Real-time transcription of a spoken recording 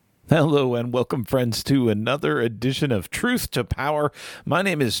Hello and welcome, friends, to another edition of Truth to Power. My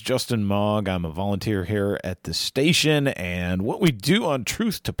name is Justin Mogg. I'm a volunteer here at the station, and what we do on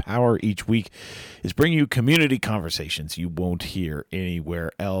Truth to Power each week is bring you community conversations you won't hear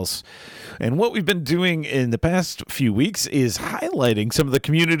anywhere else. And what we've been doing in the past few weeks is highlighting some of the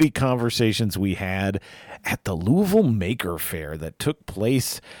community conversations we had at the Louisville Maker Faire that took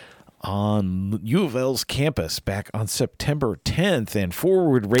place on U of L's campus back on September 10th, and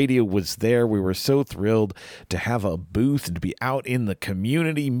Forward Radio was there. We were so thrilled to have a booth and to be out in the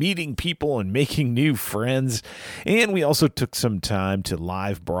community, meeting people and making new friends. And we also took some time to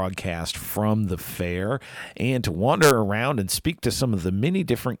live broadcast from the fair and to wander around and speak to some of the many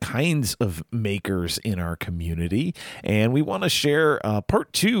different kinds of makers in our community. And we want to share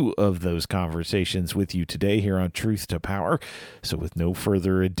part two of those conversations with you today here on Truth to Power. So with no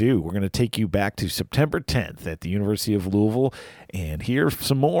further ado, we're going to take you back to September 10th at the University of Louisville and hear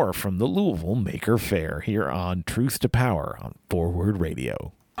some more from the Louisville Maker Faire here on Truth to Power on Forward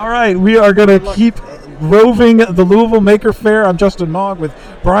Radio. All right, we are going to keep roving the Louisville Maker Faire. I'm Justin Mogg with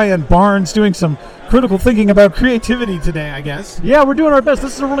Brian Barnes doing some critical thinking about creativity today, I guess. Yeah, we're doing our best.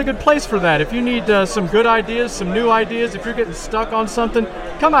 This is a really good place for that. If you need some good ideas, some new ideas, if you're getting stuck on something,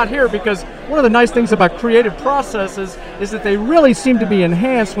 come out here, because one of the nice things about creative processes is that they really seem to be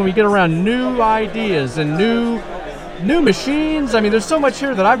enhanced when we get around new ideas and new machines. I mean, there's so much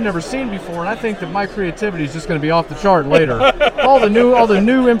here that I've never seen before, and I think that my creativity is just going to be off the chart later. all the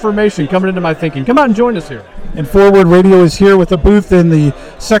new information coming into my thinking. Come out and join us here. And Forward Radio is here with a booth in the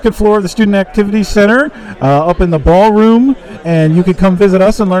second floor of the Student Activity Center, up in the ballroom, and you can come visit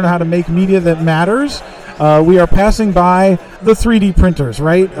us and learn how to make media that matters. We are passing by the 3D printers,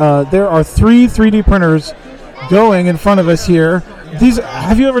 right? There are 3 3D printers going in front of us here.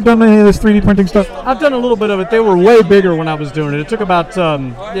 Have you ever done any of this 3D printing stuff? I've done a little bit of it. They were way bigger when I was doing it. It took about,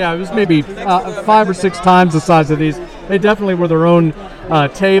 it was maybe 5 or 6 times the size of these. They definitely were their own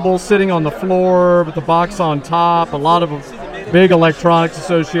table sitting on the floor with the box on top. A lot of big electronics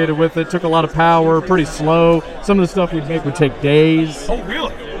associated with it. Took a lot of power, pretty slow. Some of the stuff we'd make would take days. Oh,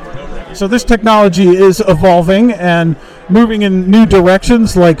 really? So this technology is evolving and moving in new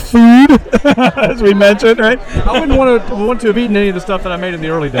directions, like food, as we mentioned, right? I wouldn't want to have eaten any of the stuff that I made in the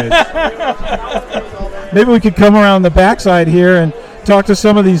early days. Maybe we could come around the backside here and talk to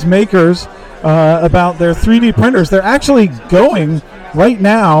some of these makers about their 3D printers. They're actually going right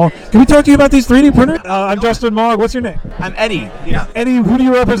now. Can we talk to you about these 3D printers? I'm Justin Mogg. What's your name? I'm Eddie. Yeah. Eddie, who do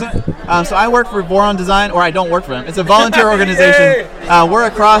you represent? So I work for Boron Design, or I don't work for them. It's a volunteer organization. We're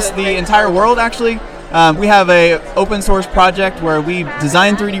across the entire world, actually. We have a open source project where we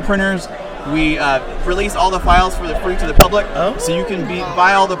design 3D printers. We release all the files for free to the public, so you can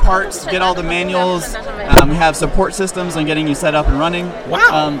buy all the parts, get all the manuals. We have support systems on getting you set up and running.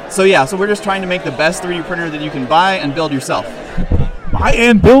 Wow. So we're just trying to make the best 3D printer that you can buy and build yourself. Buy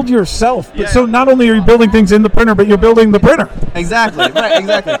and build yourself. Yeah. So not only are you building things in the printer, but you're building the printer. Exactly. Right.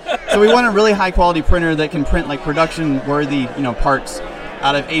 Exactly. So we want a really high quality printer that can print like production worthy, parts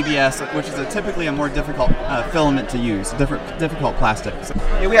out of ABS, which is typically a more difficult filament to use, difficult plastic. So,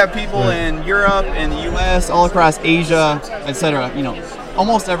 we have people in Europe, in the U.S., all across Asia, etc.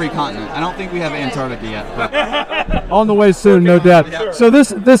 Almost every continent. I don't think we have Antarctica yet. But. On the way soon, no doubt. Yeah. So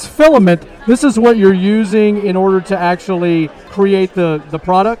this filament, this is what you're using in order to actually create the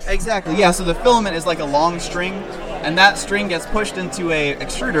product? Exactly. Yeah. So the filament is like a long string, and that string gets pushed into a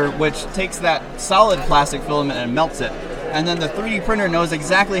extruder, which takes that solid plastic filament and melts it. And then the 3D printer knows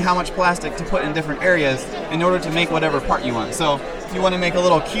exactly how much plastic to put in different areas in order to make whatever part you want. So if you want to make a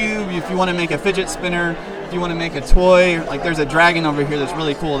little cube, if you want to make a fidget spinner, if you want to make a toy, like there's a dragon over here that's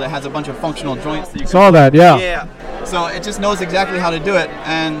really cool that has a bunch of functional joints. That you can Saw that, yeah. Yeah. So it just knows exactly how to do it,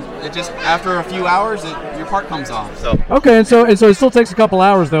 and it just after a few hours, your part comes off. So okay, and so it still takes a couple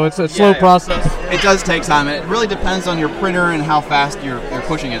hours though. It's a slow process. It does take time. It really depends on your printer and how fast you're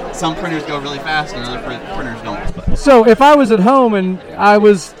pushing it. Some printers go really fast, and other printers don't. So if I was at home and I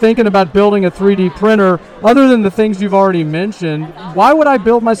was thinking about building a 3D printer, other than the things you've already mentioned, why would I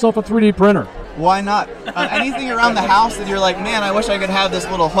build myself a 3D printer? Why not? Anything around the house that you're like, man, I wish I could have this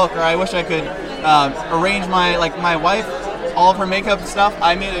little hook, or I wish I could arrange my wife, all of her makeup stuff.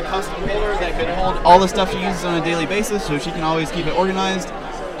 I made a custom holder that could hold all the stuff she uses on a daily basis, so she can always keep it organized.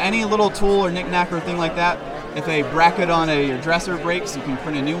 Any little tool or knick-knack or thing like that, if a bracket on your dresser breaks, you can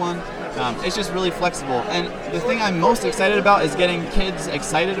print a new one. It's just really flexible. And the thing I'm most excited about is getting kids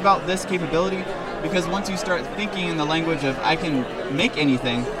excited about this capability, because once you start thinking in the language of I can make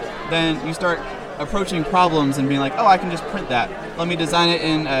anything, then you start approaching problems and being like, oh, I can just print that. Let me design it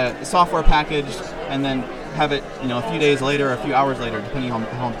in a software package and then have it, a few days later or a few hours later, depending on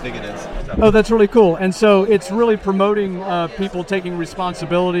how big it is. Oh, that's really cool. And so it's really promoting people taking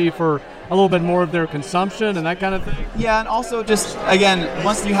responsibility for a little bit more of their consumption and that kind of thing. Yeah, and also just, again,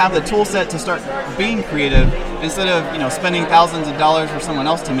 once you have the tool set to start being creative, instead of, spending thousands of dollars for someone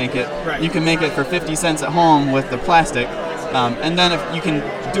else to make it, you can make it for 50 cents at home with the plastic. And then if you can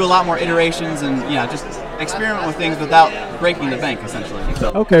do a lot more iterations and, just experiment with things without breaking the bank, essentially.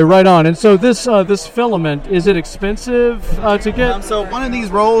 So. Okay, right on. And so this filament, is it expensive to get? So one of these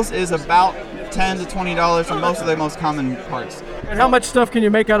rolls is about $10 to $20 for most of the most common parts. And how much stuff can you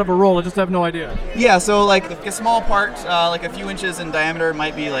make out of a roll? I just have no idea. Yeah, so like a small part, like a few inches in diameter,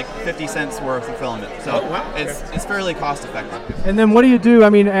 might be like 50 cents worth of filament. So it's fairly cost effective. And then what do you do? I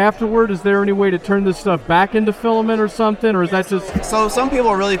mean, afterward, is there any way to turn this stuff back into filament or something, or is that just? So some people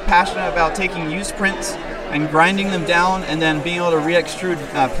are really passionate about taking used prints and grinding them down and then being able to re-extrude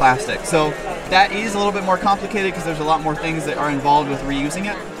plastic. So that is a little bit more complicated because there's a lot more things that are involved with reusing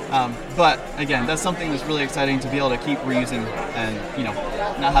it. But again, that's something that's really exciting to be able to keep reusing and,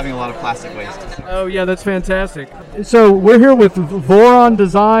 not having a lot of plastic waste. Oh yeah, that's fantastic. So we're here with Voron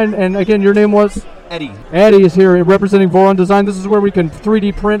Design, and again, your name was? Eddie. Eddie is here representing Voron Design. This is where we can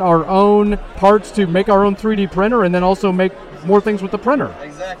 3D print our own parts to make our own 3D printer and then also make more things with the printer.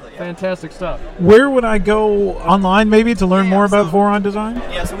 Exactly. Yeah. Fantastic stuff. Where would I go online maybe to learn more about Voron Design?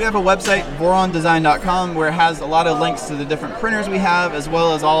 Yeah, so we have a website, vorondesign.com, where it has a lot of links to the different printers we have, as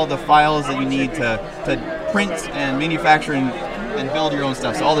well as all the files that you need to print and manufacture and build your own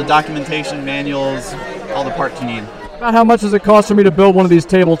stuff. So all the documentation, manuals, all the parts you need. About how much does it cost for me to build one of these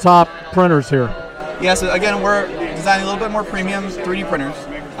tabletop printers here? Yeah, so again, we're designing a little bit more premium 3D printers.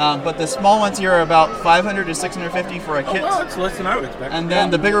 But the small ones here are about $500 to $650 for a kit. Oh, it's less than I would expect. And then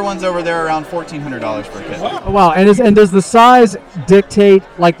the bigger ones over there are around $1,400 for a kit. Oh, wow. And does the size dictate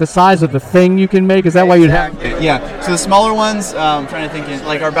like the size of the thing you can make? Is that why you'd have? Yeah. So the smaller ones, I'm trying to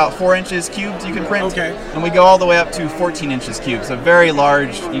think, are about 4 inches cubed you can print. Okay. And we go all the way up to 14 inches cubed. So very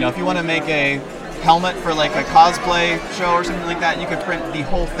large. If you want to make a helmet for like a cosplay show or something like that, you could print the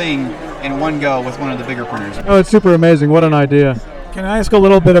whole thing in one go with one of the bigger printers. Oh, it's super amazing. What an idea. Can I ask a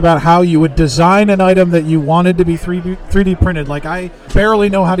little bit about how you would design an item that you wanted to be 3D printed? Like, I barely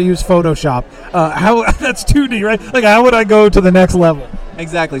know how to use Photoshop. That's 2D, right? Like, how would I go to the next level?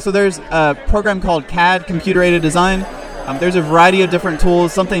 Exactly. So there's a program called CAD, Computer-Aided Design. There's a variety of different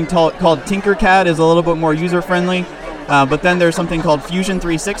tools. Something called Tinkercad is a little bit more user-friendly. But then there's something called Fusion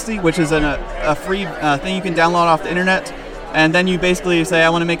 360, which is a free thing you can download off the internet. And then you basically say, I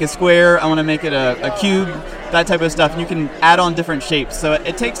want to make a square, I want to make it a cube, that type of stuff. And you can add on different shapes. So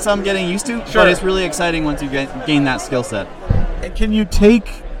it takes some getting used to, but it's really exciting once you gain that skill set. And can you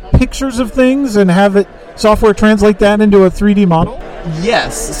take pictures of things and have it software translate that into a 3D model?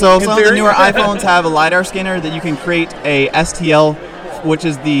 Yes. So some of the newer iPhones have a LiDAR scanner that you can create a STL, which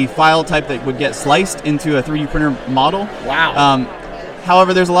is the file type that would get sliced into a 3D printer model. Wow.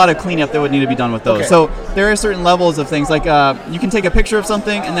 However, there's a lot of cleanup that would need to be done with those. Okay. So there are certain levels of things, like you can take a picture of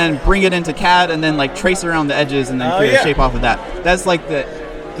something and then bring it into CAD and then like trace around the edges and then create a shape off of that. That's like the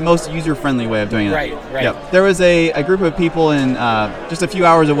most user-friendly way of doing it. Right. Yep. There was a group of people in just a few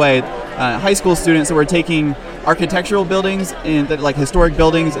hours away, high school students that were taking architectural buildings, like historic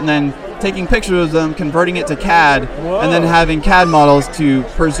buildings, and then taking pictures of them, converting it to CAD, and then having CAD models to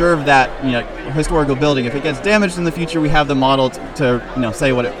preserve that historical building. If it gets damaged in the future, we have the model to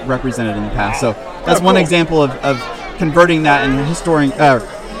say what it represented in the past. So that's one example of converting that and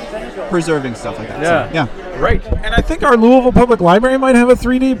preserving stuff like that. Yeah. So, yeah. Right. And I think our Louisville Public Library might have a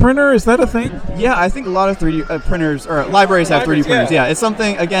 3D printer. Is that a thing? Yeah, I think a lot of 3D printers or libraries have 3D printers. Yeah, it's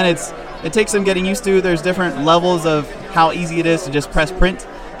something. Again, it takes some getting used to. There's different levels of how easy it is to just press print.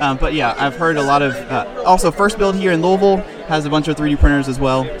 But yeah, I've heard a lot of. Also, First Build here in Louisville has a bunch of 3D printers as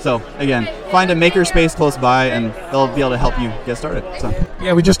well. So again, find a maker space close by, and they'll be able to help you get started. So.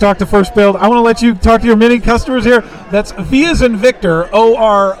 Yeah, we just talked to First Build. I want to let you talk to your many customers here. That's V as in Victor,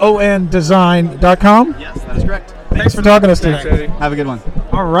 ORON design.com. Yes, that is correct. Thanks for talking to us today. Have a good one.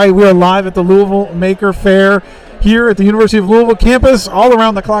 All right, we are live at the Louisville Maker Fair here at the University of Louisville campus, all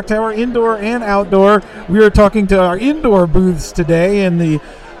around the clock tower, indoor and outdoor. We are talking to our indoor booths today in the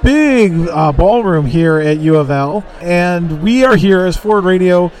big ballroom here at U of L, and we are here as Forward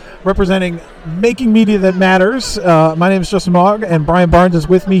Radio representing Making Media That Matters. My name is Justin Mogg, and Brian Barnes is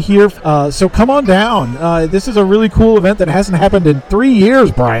with me here. So come on down. This is a really cool event that hasn't happened in 3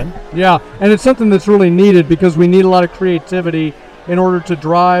 years, Brian. Yeah, and it's something that's really needed because we need a lot of creativity in order to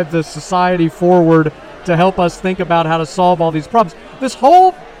drive the society forward to help us think about how to solve all these problems. This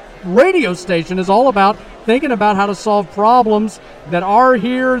whole radio station is all about thinking about how to solve problems that are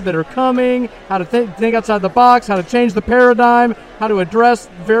here, that are coming, how to think outside the box, how to change the paradigm, how to address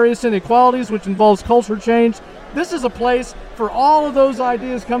various inequalities, which involves culture change. This is a place for all of those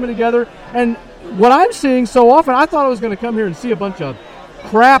ideas coming together. And what I'm seeing so often, I thought I was going to come here and see a bunch of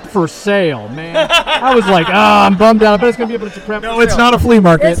crap for sale, man. I was like, I'm bummed out. I bet it's going to be a bunch of crap for sale. No, it's not a flea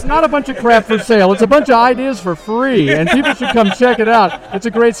market. It's not a bunch of crap for sale. It's a bunch of ideas for free, and people should come check it out. It's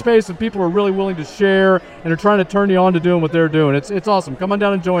a great space, and people are really willing to share and are trying to turn you on to doing what they're doing. It's awesome. Come on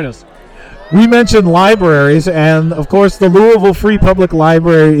down and join us. We mentioned libraries, and of course the Louisville Free Public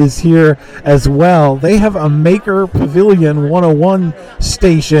Library is here as well. They have a Maker Pavilion 101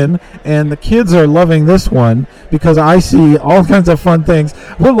 station, and the kids are loving this one because I see all kinds of fun things.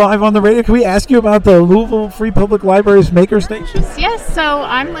 We're live on the radio. Can we ask you about the Louisville Free Public Library's Maker Station? Yes, so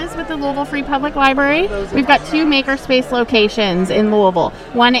I'm Liz with the Louisville Free Public Library. We've got 2 Makerspace locations in Louisville.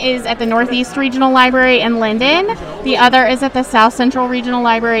 One is at the Northeast Regional Library in Linden. The other is at the South Central Regional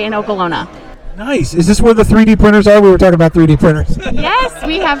Library in Okolona. Nice. Is this where the 3D printers are? We were talking about 3D printers. Yes,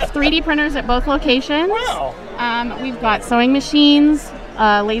 we have 3D printers at both locations. Wow. We've got sewing machines,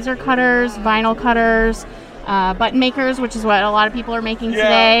 laser cutters, vinyl cutters, button makers, which is what a lot of people are making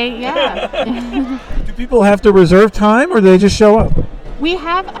today. Yeah. Do people have to reserve time, or do they just show up? We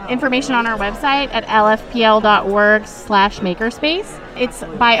have information on our website at lfpl.org/makerspace. It's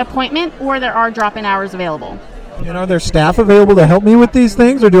by appointment, or there are drop-in hours available. And are there staff available to help me with these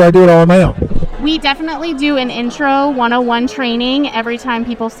things, or do I do it all on my own? We definitely do an intro 101 training every time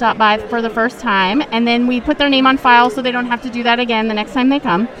people stop by for the first time, and then we put their name on file so they don't have to do that again the next time they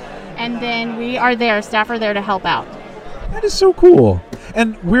come. And then we are there, staff are there to help out. That is so cool.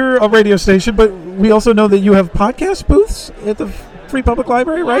 And we're a radio station, but we also know that you have podcast booths at the Free Public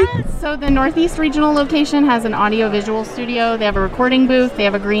Library, right? Yes. So the Northeast Regional location has an audio-visual studio. They have a recording booth. They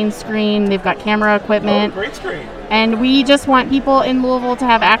have a green screen. They've got camera equipment. Oh, great screen. And we just want people in Louisville to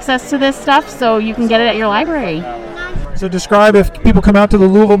have access to this stuff so you can get it at your library. So describe, if people come out to the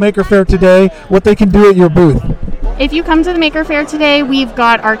Louisville Maker Faire today, what they can do at your booth. If you come to the Maker Faire today, we've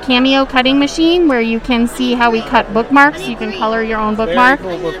got our Cameo cutting machine where you can see how we cut bookmarks. You can color your own bookmark.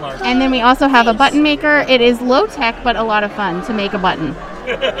 Very cool bookmarks. And then we also have a button maker. It is low tech, but a lot of fun to make a button.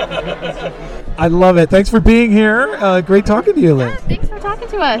 I love it. Thanks for being here. Great talking to you, Liz. Thanks for talking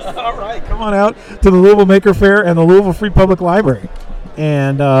to us. All right, come on out to the Louisville Maker Faire and the Louisville Free Public Library.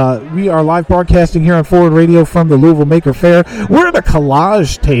 And we are live broadcasting here on Forward Radio from the Louisville Maker Faire. We're at a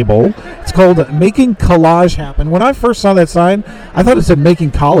collage table. It's called Making Collage Happen. When I first saw that sign, I thought it said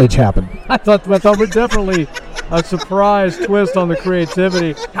Making College Happen. I thought we're definitely a surprise twist on the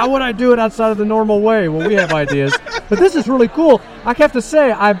creativity. How would I do it outside of the normal way? Well, we have ideas. But this is really cool. I have to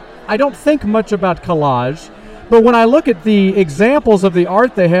say, I don't think much about collage, but when I look at the examples of the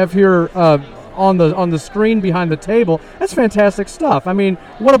art they have here on the screen behind the table, that's fantastic stuff. I mean,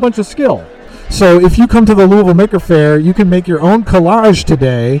 what a bunch of skill. So if you come to the Louisville Maker Faire, you can make your own collage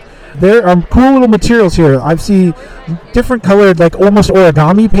today. There are cool little materials here. I see different colored, like almost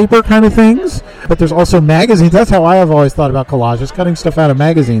origami paper kind of things, but there's also magazines. That's how I have always thought about collages, cutting stuff out of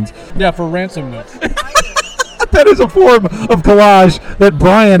magazines. Yeah, for ransom notes. That is a form of collage that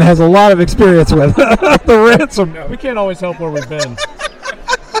Brian has a lot of experience with. The ransom note. We can't always help where we've been.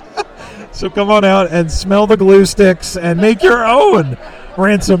 So come on out and smell the glue sticks and make your own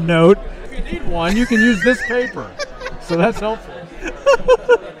ransom note. If you need one, you can use this paper. So that's helpful.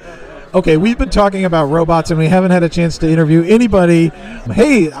 Okay, we've been talking about robots and we haven't had a chance to interview anybody.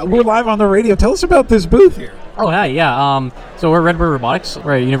 Hey, we're live on the radio. Tell us about this booth here. Oh, hi, yeah. So we're Redbird Robotics.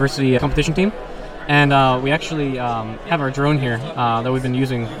 We're a university competition team. And we actually have our drone here that we've been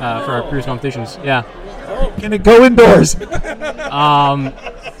using for our previous competitions. Yeah. Can it go indoors?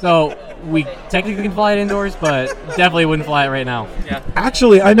 So we technically can fly it indoors, but definitely wouldn't fly it right now. Yeah.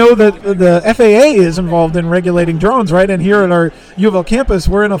 Actually, I know that the FAA is involved in regulating drones, right? And here at our U of L campus,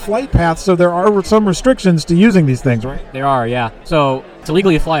 we're in a flight path, so there are some restrictions to using these things, right? There are, yeah. So to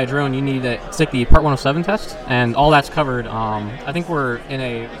legally fly a drone, you need to take the Part 107 test, and all that's covered. I think we're in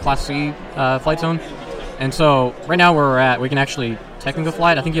a Class C flight zone. And so right now where we're at, we can actually technically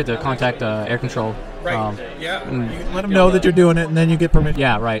fly it. I think you have to contact air control. Right. Yeah. You let them know that you're doing it, and then you get permission.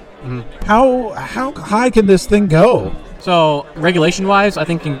 Yeah. Right. Mm-hmm. How high can this thing go? So regulation-wise, I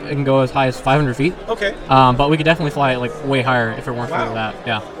think it can go as high as 500 feet. Okay. But we could definitely fly it like way higher if it weren't for that.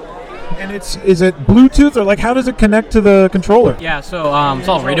 Yeah. And is it Bluetooth, or like how does it connect to the controller? Yeah. So it's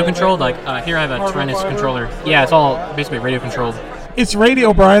all radio controlled. Like here I have a Tyrannus controller. Yeah. It's all basically radio controlled. It's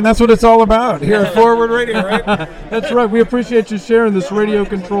radio, Brian. That's what it's all about here at Forward Radio, right? That's right. We appreciate you sharing this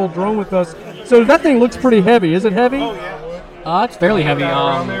radio-controlled drone with us. So that thing looks pretty heavy. Is it heavy? Oh, yeah. It's fairly heavy.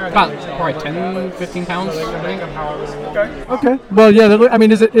 About probably 10, 15 pounds. Okay. Well, yeah. I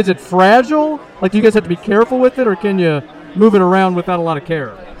mean, is it fragile? Like, do you guys have to be careful with it, or can you move it around without a lot of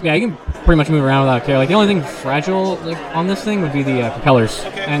care? Yeah, you can pretty much move around without care. Like, the only thing fragile on this thing would be the propellers,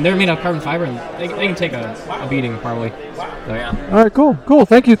 and they're made of carbon fiber, and they can take a beating probably. So yeah. All right, cool.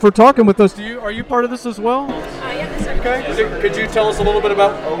 Thank you for talking with us. Are you part of this as well? Yeah, sir. Okay. Could you tell us a little bit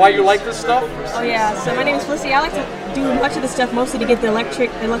about why you like this stuff? Oh yeah. So my name is Felicity. I like to do much of this stuff mostly to get the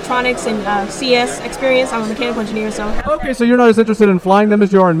electronics, and CS experience. I'm a mechanical engineer, so. Okay, so you're not as interested in flying them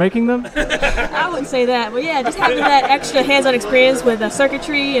as you are in making them? I wouldn't say that, but yeah, just having that extra hands-on experience with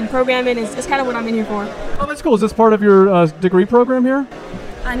circuitry and programming is kind of what I'm in here for. Oh, that's cool. Is this part of your degree program here?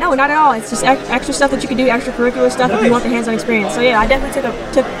 No, not at all. It's just extra stuff that you can do, extracurricular stuff if you want the hands-on experience. So yeah, I definitely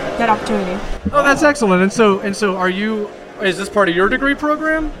took that opportunity. Oh, that's excellent. And so is this part of your degree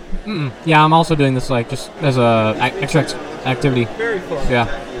program? Yeah, I'm also doing this just as a extra activity. Very cool. Yeah.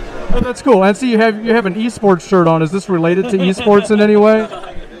 Oh, that's cool. And see, you have an esports shirt on. Is this related to esports in any way?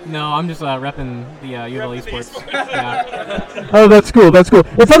 No, I'm just repping the U of L esports. Yeah. Oh, that's cool.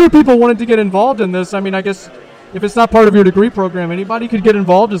 If other people wanted to get involved in this, I mean, I guess if it's not part of your degree program, anybody could get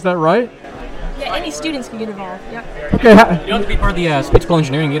involved. Is that right? Yeah, any students can get involved. Yep. Okay. You don't have to be part of the space school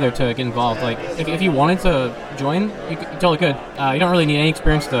engineering either to get involved. Like, if you wanted to join, you totally could. You don't really need any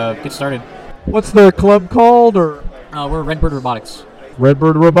experience to get started. What's the club called? Or we're Redbird Robotics.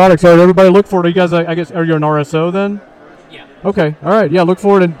 Redbird Robotics. All right, everybody, look for it. You guys, I guess, are you an RSO then? Yeah. Okay. All right. Yeah, look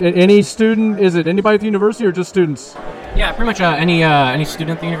for it. And any student? Is it anybody at the university or just students? Yeah, pretty much any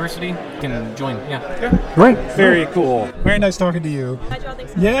student at the university can join. Yeah. Great. Very cool. Very nice talking to you. How'd y'all think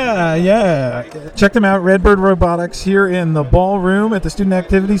so? Yeah. Check them out, Redbird Robotics, here in the ballroom at the Student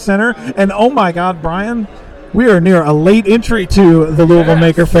Activity Center. And oh my God, Brian, we are near a late entry to the Louisville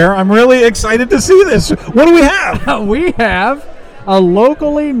Maker Faire. I'm really excited to see this. What do we have? We have a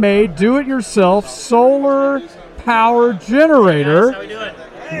locally made, do-it-yourself solar power generator. How we doing?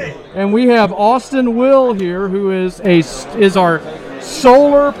 And we have Austin Will here, who is our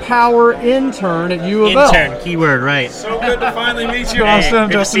solar power intern at U of L. Intern, keyword, right. So good to finally meet you, Hey, Austin.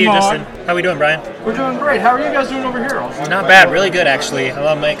 good to see you, Justin. How we doing, Brian? We're doing great. How are you guys doing over here, Austin? Not bad, really good, actually.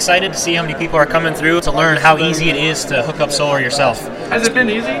 I'm excited to see how many people are coming through to learn how easy it is to hook up solar yourself. Has it been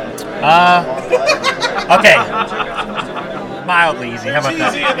easy? Okay. Mildly easy. How about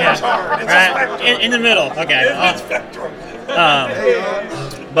that? Yeah. Right? In the middle. Okay.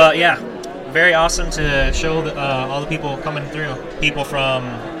 But yeah, very awesome to show all the people coming through. People from,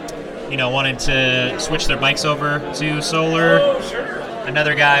 wanting to switch their bikes over to solar.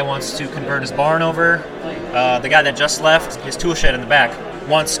 Another guy wants to convert his barn over. The guy that just left, his tool shed in the back,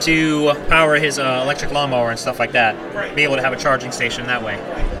 wants to power his electric lawnmower and stuff like that. Be able to have a charging station that way.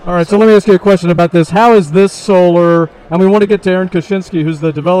 All right, so let me ask you a question about this. How is this solar, and we want to get to Aaron Koshinsky, who's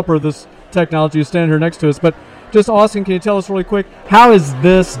the developer of this technology, who's standing here next to us, but just, Austin, can you tell us really quick, how is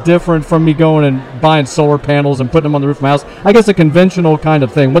this different from me going and buying solar panels and putting them on the roof of my house? I guess a conventional kind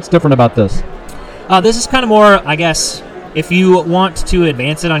of thing. What's different about this? This is kind of more, I guess, if you want to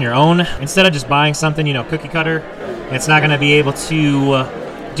advance it on your own, instead of just buying something, cookie cutter, it's not going to be able to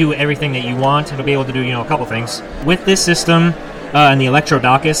do everything that you want. It'll be able to do, a couple things. With this system and the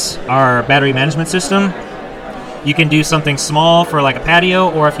ElectroDockus, our battery management system, you can do something small for like a patio,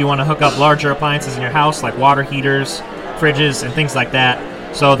 or if you want to hook up larger appliances in your house, like water heaters, fridges, and things like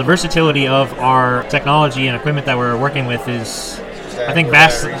that. So the versatility of our technology and equipment that we're working with is, I think,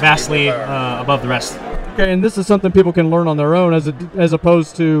 vastly above the rest. Okay, and this is something people can learn on their own, as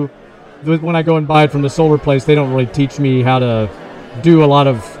opposed to when I go and buy it from the solar place, they don't really teach me how to do a lot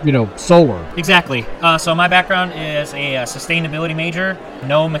of, solar. Exactly. So my background is a sustainability major,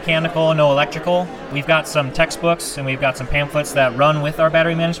 no mechanical, no electrical. We've got some textbooks and we've got some pamphlets that run with our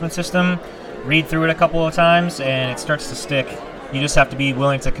battery management system. Read through it a couple of times and it starts to stick. You just have to be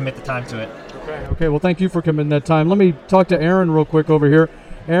willing to commit the time to it. Okay, well, thank you for committing that time. Let me talk to Aaron real quick over here.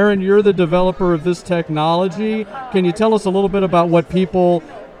 Aaron, you're the developer of this technology. Can you tell us a little bit about what people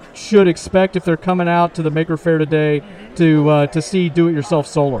should expect if they're coming out to the Maker Faire today to see do-it-yourself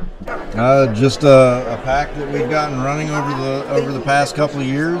solar? Just a pack that we've gotten running over the past couple of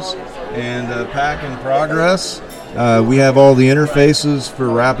years, and a pack in progress. We have all the interfaces for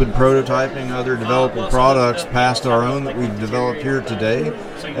rapid prototyping other developable products past our own that we've developed here today.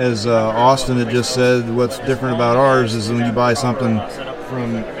 As Austin had just said, what's different about ours is when you buy something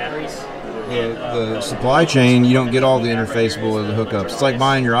from the supply chain, you don't get all the interfaceable of the hookups. It's like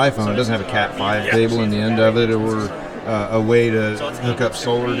buying your iPhone. It doesn't have a Cat5 cable in the end of it, or a way to hook up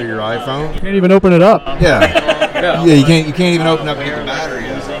solar to your iPhone. You can't even open it up. Yeah, you can't even open up and get the battery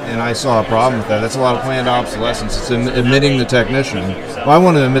out. and I saw a problem with that. That's a lot of planned obsolescence. It's admitting the technician. Well, I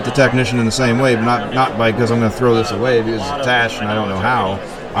want to admit the technician in the same way, but not because I'm going to throw this away because it's attached and I don't know how.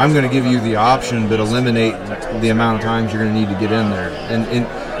 I'm going to give you the option, but eliminate the amount of times you're going to need to get in there.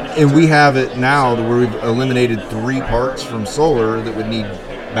 And we have it now to where we've eliminated 3 parts from solar that would need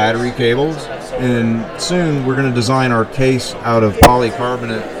battery cables. And soon we're going to design our case out of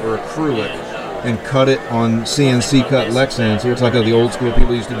polycarbonate or acrylic and cut it on CNC cut Lexan. So it's like how the old school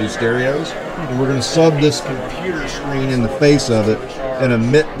people used to do stereos. And we're going to sub this computer screen in the face of it and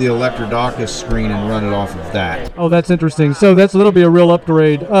emit the Electrodocus screen and run it off of that. Oh, that's interesting. So that'll be a real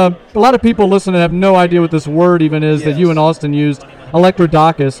upgrade. A lot of people listening have no idea what this word even is that you and Austin used,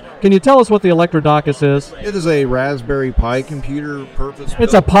 Electrodocus. Can you tell us what the Electrodocus is? It is a Raspberry Pi computer purpose.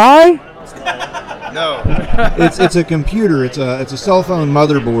 It's a pie? No, it's a computer. It's a cell phone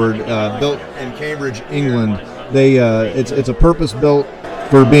motherboard built in Cambridge, England. It's a purpose built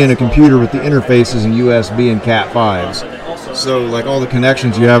for being a computer with the interfaces in USB and Cat5s. So like all the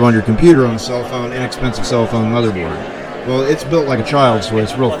connections you have on your computer on the cell phone, inexpensive cell phone motherboard. Well, it's built like a child's toy.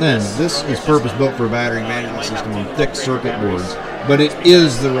 It's real thin. This is purpose built for a battery management system on thick circuit boards. But it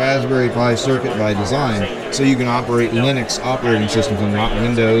is the Raspberry Pi circuit by design, so you can operate Linux operating systems and not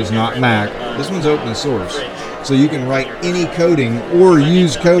Windows, not Mac. This one's open source, so you can write any coding or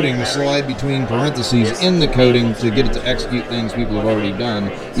use coding to slide between parentheses in the coding to get it to execute things people have already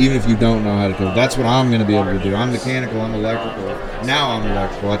done, even if you don't know how to code. That's what I'm going to be able to do. I'm mechanical, I'm electrical. Now I'm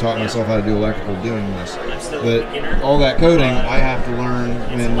electrical. I taught myself how to do electrical doing this. But all that coding, I have to learn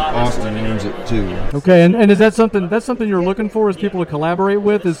when Austin learns it too. Okay, and is that something you're looking for, is people to collaborate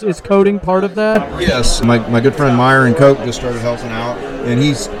with? Is coding part of that? Yes. My good friend Myron Koch just started helping out, and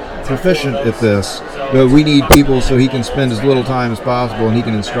he's proficient at this. But we need people so he can spend as little time as possible, and he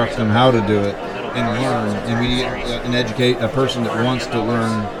can instruct them how to do it and learn. And we need a person that wants to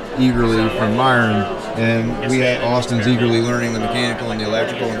learn eagerly from Myron. And we had Austin's eagerly learning the mechanical and the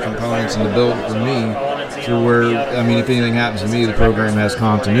electrical and components and the build for me. To where, I mean, if anything happens to me, the program has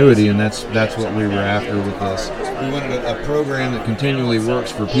continuity, and that's what we were after with this. We wanted a program that continually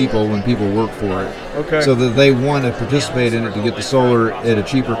works for people when people work for it. Okay. So that they want to participate in it to get the solar at a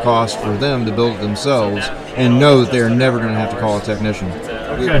cheaper cost for them to build it themselves, and know that they're never going to have to call a technician.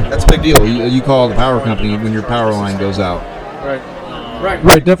 Okay. That's a big deal. You call the power company when your power line goes out.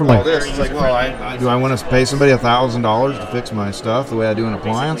 Right, definitely. All this, it's like, well, do I want to pay somebody $1,000 to fix my stuff the way I do an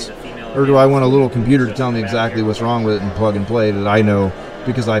appliance? Or do I want a little computer to tell me exactly what's wrong with it and plug and play that I know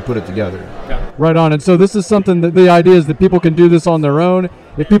because I put it together? Right on. And so this is something that the idea is that people can do this on their own.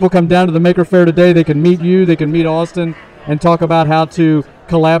 If people come down to the Maker Faire today, they can meet you, they can meet Austin, and talk about how to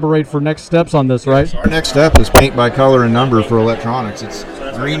collaborate for next steps on this, right? Our next step is paint by color and number for electronics. It's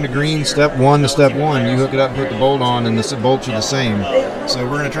green to green, step 1 to step 1. You hook it up and put the bolt on, and the bolts are the same. So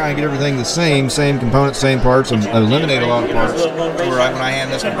we're going to try and get everything the same components, same parts, and eliminate a lot of parts. Where when I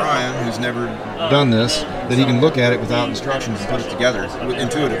hand this to Brian, who's never done this, that he can look at it without instructions and put it together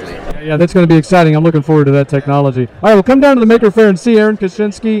intuitively. Yeah, that's going to be exciting. I'm looking forward to that technology. All right, well, come down to the Maker Faire and see Aaron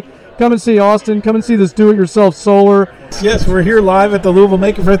Kaczynski. Come and see Austin. Come and see this do-it-yourself solar. Yes, we're here live at the Louisville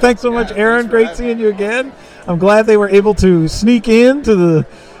Maker Faire. Thanks so much, Aaron. Great seeing you again. I'm glad they were able to sneak in to the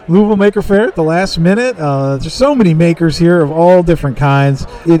Louisville Maker Faire at the last minute. There's so many makers here of all different kinds.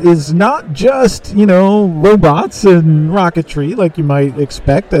 It is not just, robots and rocketry like you might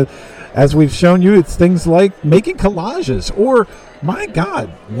expect. As we've shown you, it's things like making collages or, my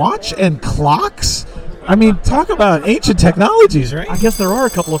God, watch and clocks. I mean, talk about ancient technologies, right? I guess there are a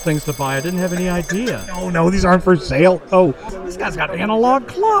couple of things to buy. I didn't have any idea. No, these aren't for sale. Oh, This guy's got analog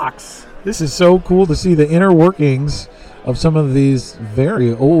clocks. this is so cool to see the inner workings of some of these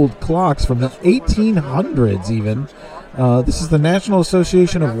very old clocks from the 1800s even. This is the National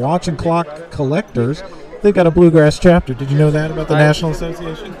Association of Watch and Clock Collectors. They've got a bluegrass chapter. Did you know that about the National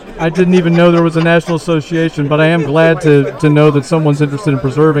Association? I didn't even know there was a national association, but I am glad to know that someone's interested in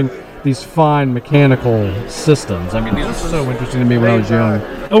preserving these fine mechanical systems. I mean, these are so interesting to me when I was young.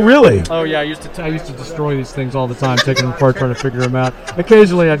 Oh, really? Oh yeah, I used to destroy these things all the time, taking them apart, trying to figure them out.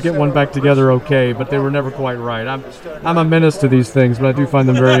 Occasionally, I'd get one back together okay, but they were never quite right. I'm a menace to these things, but I do find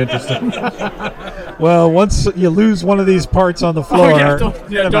them very interesting. Well, once you lose one of these parts on the floor,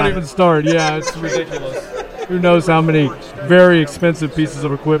 don't even start. Yeah, it's ridiculous. Who knows how many very expensive pieces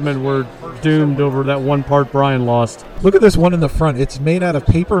of equipment were doomed over that one part Brian lost. Look at this one in the front. It's made out of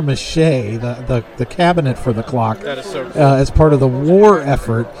paper mache, the cabinet for the clock. That is so cool. As part of the war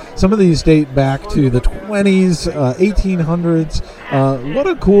effort. Some of these date back to the 20s, 1800s. What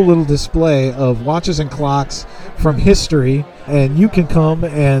a cool little display of watches and clocks from history, and you can come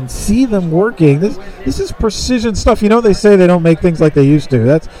and see them working. This is precision stuff. You know, they say they don't make things like they used to.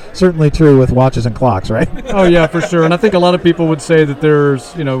 That's certainly true with watches and clocks, right? Oh, yeah, for sure. And I think a lot of people would say that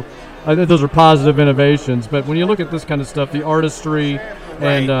there's, I think those are positive innovations. But when you look at this kind of stuff, the artistry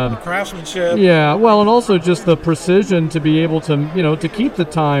and the craftsmanship. Yeah, well, and also just the precision to be able to, to keep the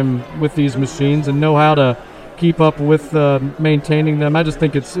time with these machines and know how to keep up with maintaining them. I just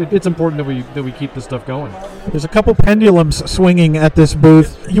think it's important that we keep this stuff going. There's a couple pendulums swinging at this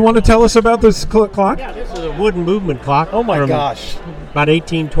booth. You want to tell us about this clock? Yeah, this is a wooden movement clock. Oh my gosh! About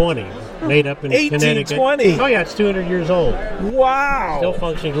 1820, made up in Connecticut. 1820. Oh yeah, it's 200 years old. Wow! Still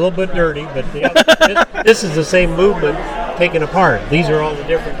functioning, a little bit dirty, but this is the same movement taken apart. These are all the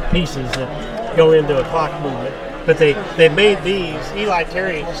different pieces that go into a clock movement. But they made these. Eli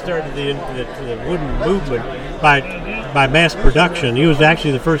Terry started the wooden movement by mass production. He was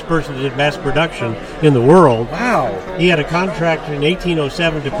actually the first person that did mass production in the world. Wow. He had a contract in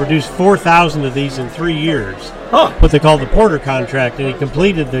 1807 to produce 4,000 of these in 3 years. Huh. What they called the Porter contract, and he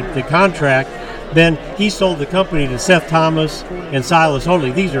completed the contract. Then he sold the company to Seth Thomas and Silas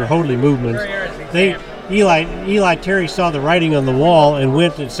Hoadley. These are Hoadley movements. Eli Terry saw the writing on the wall and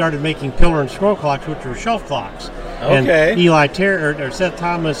went and started making pillar and scroll clocks, which were shelf clocks. Okay. And Eli Terry or Seth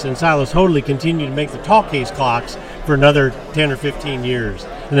Thomas and Silas Hoadley continued to make the tall case clocks for another 10 or 15 years,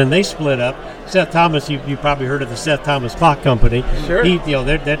 and then they split up. Seth Thomas, you probably heard of the Seth Thomas Clock Company. Sure.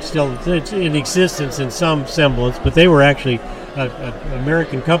 That's still it's in existence in some semblance, but they were actually an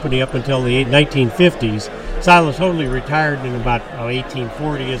American company up until the 1950s. Silas Hoadley retired in about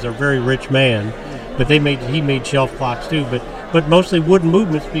 1840 as a very rich man. But he made shelf clocks too, but mostly wooden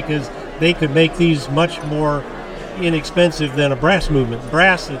movements because they could make these much more inexpensive than a brass movement.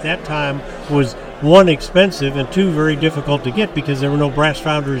 Brass at that time was, one, expensive, and two, very difficult to get because there were no brass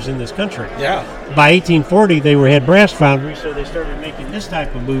foundries in this country. Yeah. By 1840, they had brass foundries, so they started making this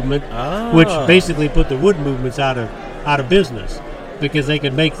type of movement, which basically put the wood movements out of business because they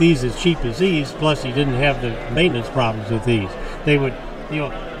could make these as cheap as these. Plus, you didn't have the maintenance problems with these. They would.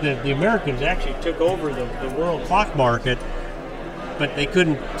 The Americans actually took over the world clock market, but they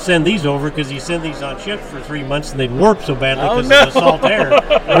couldn't send these over because you send these on ships for 3 months and they'd warp so badly because of the salt air.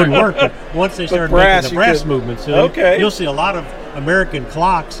 It wouldn't work. But once they started making the brass movements, you'll see a lot of American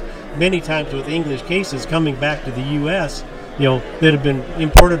clocks, many times with English cases, coming back to the U.S., that have been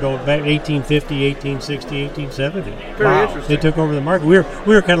imported over back 1850, 1860, 1870. Very interesting. They took over the market. We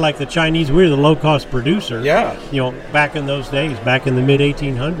were kind of like the Chinese. We were the low-cost producer. Yeah. Back in those days, back in the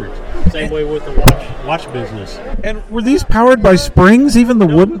mid-1800s. Same way with the watch business. And were these powered by springs, even the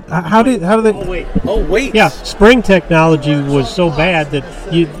wooden? How do they? Oh wait. Yeah, spring technology was so bad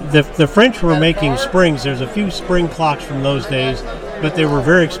that the French were making springs. There's a few spring clocks from those days, but they were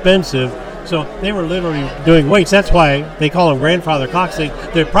very expensive. So they were literally doing weights. That's why they call them grandfather clocks.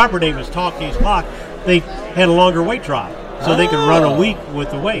 Their proper name was tall case clock. They had a longer weight drop, so they could run a week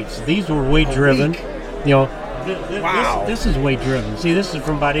with the weights. These were weight driven. Wow. This is weight driven. See, this is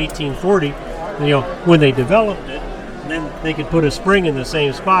from about 1840. When they developed it, then they could put a spring in the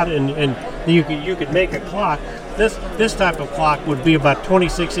same spot, and you could make a clock. This type of clock would be about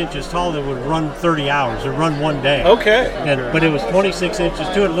 26 inches tall that would run 30 hours or run one day. Okay. But it was 26 inches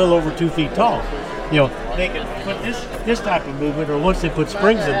to it, a little over 2 feet tall. They could put this type of movement, or once they put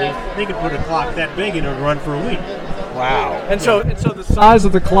springs in these, they could put a clock that big and it would run for a week. Wow. And so the size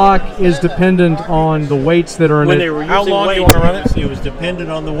of the clock is dependent on the weights that are in when it. They were How using long weights, do you want to run it? It was dependent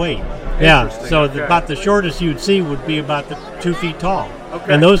on the weight. Yeah, so about the shortest you'd see would be about 2 feet tall.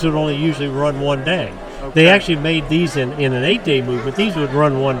 Okay. And those would only usually run one day. They actually made these in an 8-day movement. These would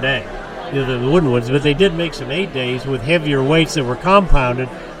run one day, the wooden ones, but they did make some 8 days with heavier weights that were compounded,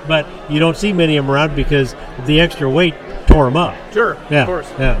 but you don't see many of them around because the extra weight tore them up. Sure, Yeah, of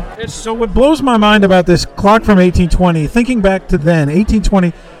course. yeah. So what blows my mind about this clock from 1820, thinking back to then,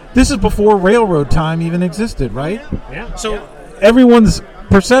 1820, this is before railroad time even existed, right? Yeah. So everyone's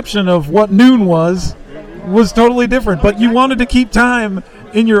perception of what noon was totally different, but you wanted to keep time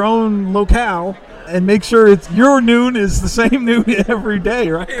in your own locale and make sure your noon is the same noon every day,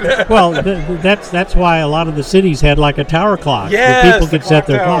 right? Well, that's why a lot of the cities had like a tower clock Yes, where people the could set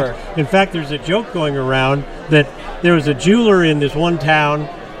their clock clocks. In fact, there's a joke going around that there was a jeweler in this one town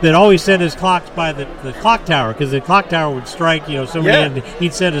that always set his clocks by the clock tower because the clock tower would strike, somebody and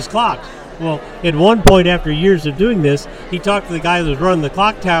he'd set his clocks. Well, at one point after years of doing this, he talked to the guy that was running the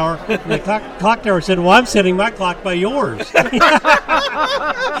clock tower, and the clock tower said, "Well, I'm setting my clock by yours."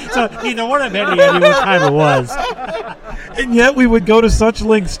 So neither one of them had any idea what time it was. And yet we would go to such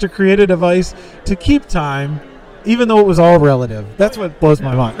lengths to create a device to keep time even though it was all relative. That's what blows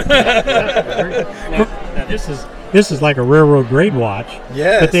my mind. Now this is like a railroad grade watch.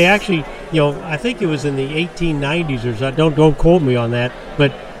 Yes. But they actually, I think it was in the 1890s or so. Don't quote me on that.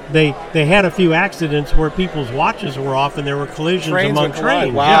 But they had a few accidents where people's watches were off and there were collisions among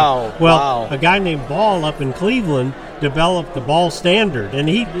trains. Wow. Yeah. Well, a guy named Ball up in Cleveland developed the Ball Standard, and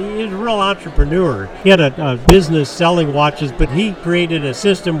he's a real entrepreneur. He had a business selling watches, but he created a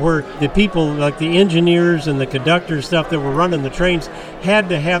system where the people, like the engineers and the conductors, stuff that were running the trains, had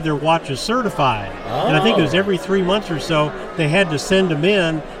to have their watches certified. And I think it was every 3 months or so they had to send them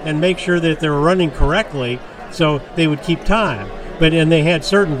in and make sure that they were running correctly, so they would keep time. And they had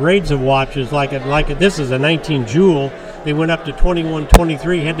certain grades of watches, like this is a 19 Joule. They went up to 21,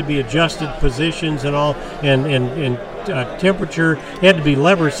 23, had to be adjusted positions and all, and temperature had to be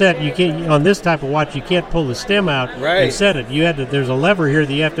lever set. You can't, on this type of watch, you can't pull the stem out and set it. You had to. There's a lever here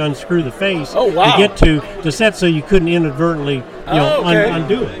that you have to unscrew the face to get to set, so you couldn't inadvertently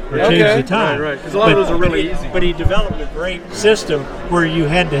undo it or change the time. Right, because a lot of those are really easy. But he developed a great system where you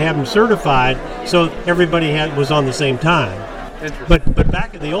had to have them certified, so everybody was on the same time. But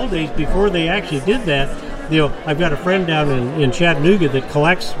back in the old days, before they actually did that, I've got a friend down in Chattanooga that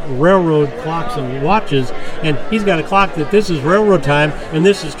collects railroad clocks and watches, and he's got a clock that this is railroad time and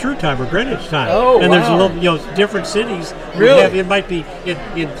this is true time or Greenwich time. And there's a little, different cities. Really? It might be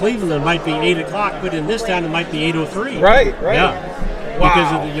in Cleveland it might be 8 o'clock, but in this town it might be 8:03. Right. Yeah. Wow.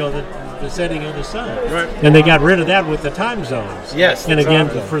 Because of the setting of the sun. Right. And they got rid of that with the time zones. Yes. And again,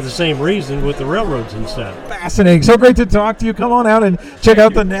 for the same reason with the railroads and stuff. Fascinating. So great to talk to you. Come on out and check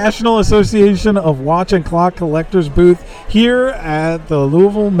out the National Association of Watch and Clock Collectors booth here at the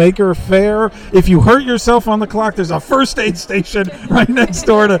Louisville Maker Fair. If you hurt yourself on the clock, there's a first aid station right next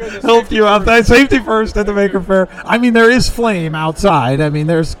door to help you out. That's safety first at the Maker Fair. I mean, there is flame outside. I mean,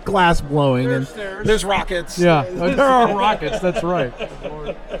 there's glass blowing. There's rockets. Yeah, there are rockets. That's right.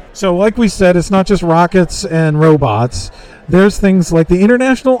 So like we said, it's not just rockets and robots. There's things like the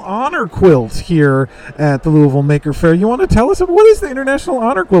International Honor Quilt here at the Louisville Maker Fair. You want to tell us what is the International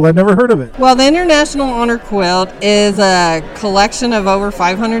Honor Quilt? I've never heard of it. Well, the International Honor Quilt is a collection of over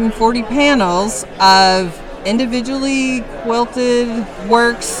 540 panels of individually quilted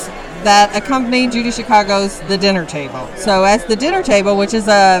works that accompany Judy Chicago's The Dinner Table. So as The Dinner Table, which is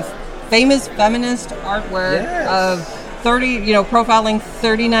a famous feminist artwork of 30, profiling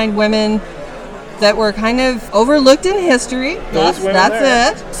 39 women that were kind of overlooked in history. That's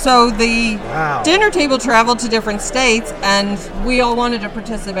it. So the dinner table traveled to different states, and we all wanted to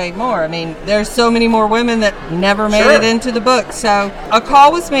participate more. I mean, there's so many more women that never made it into the book. So a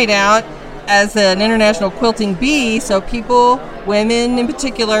call was made out as an International Quilting Bee, so people, women in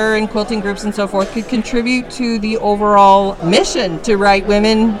particular, and quilting groups and so forth, could contribute to the overall mission to write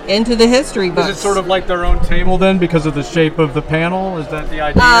women into the history books. Is it sort of like their own table then, because of the shape of the panel? Is that the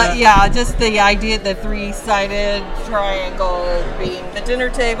idea? Yeah, just the idea, the three-sided triangle being the dinner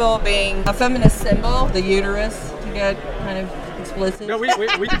table, being a feminist symbol, the uterus, to get kind of explicit. No, we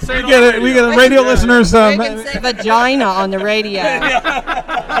can say it. We get radio listeners. We can say vagina on the radio.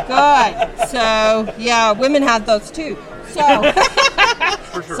 Good. So yeah, women have those too. So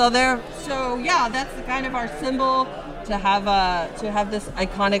For sure. so that's the kind of our symbol to have this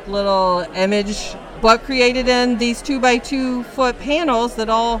iconic little image, but created in these 2x2 foot panels that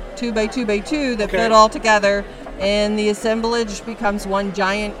all 2x2 by 2 that fit all together. And the assemblage becomes one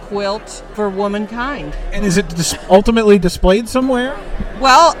giant quilt for womankind. And is it ultimately displayed somewhere?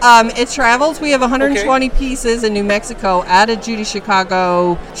 Well, it travels. We have 120 pieces in New Mexico at a Judy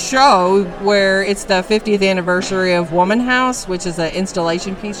Chicago show where it's the 50th anniversary of Woman House, which is an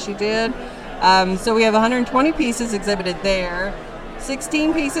installation piece she did. So we have 120 pieces exhibited there.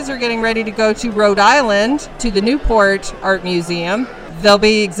 16 pieces are getting ready to go to Rhode Island, to the Newport Art Museum. They'll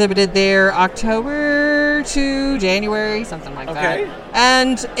be exhibited there October to January, something like that.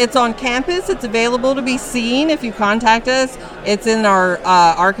 And it's on campus. It's available to be seen if you contact us. It's in our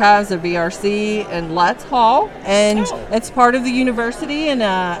archives of VRC and Lutz Hall. And it's part of the university, and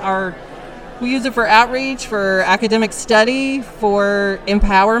we use it for outreach, for academic study, for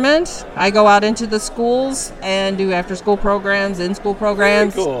empowerment. I go out into the schools and do after-school programs, in-school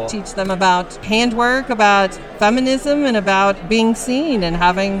programs, teach them about handwork, about feminism, and about being seen and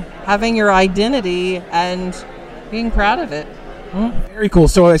having your identity and being proud of it. Very cool.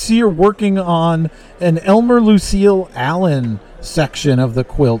 So I see you're working on an Elmer Lucille Allen section of the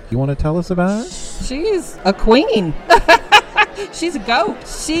quilt. You want to tell us about it? She's a queen. She's a goat.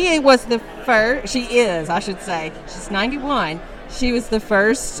 She was the first, she is, I should say. She's 91. She was the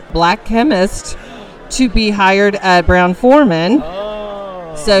first black chemist to be hired at Brown-Forman.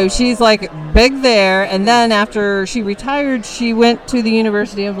 So she's like big there. And then after she retired, she went to the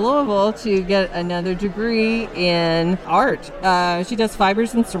University of Louisville to get another degree in art. She does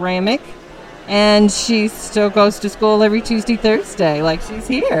fibers and ceramic. And she still goes to school every Tuesday, Thursday. Like, she's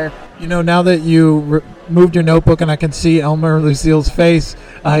here. You know, now that you moved your notebook and I can see Elmer Lucille's face,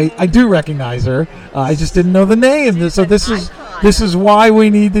 I do recognize her. I just didn't know the name. So this is why we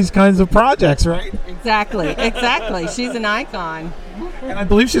need these kinds of projects, right? Exactly. She's an icon. And I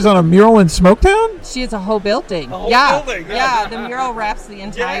believe she's on a mural in Smoketown? She has a whole building. Building, yeah. The mural wraps the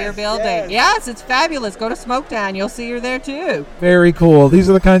entire building. Yes, it's fabulous. Go to Smoketown. You'll see her there, too. Very cool. These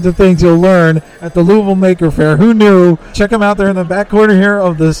are the kinds of things you'll learn at the Louisville Maker Faire. Who knew? Check them out there in the back corner here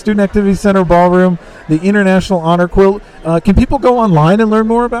of the Student Activity Center Ballroom, the International Honor Quilt. Can people go online and learn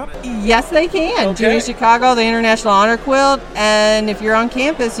more about it? Yes, they can. Judy Chicago, the International Honor Quilt. And if you're on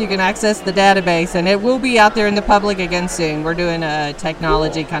campus, you can access the database. And it will be out there in the public again soon. We're doing a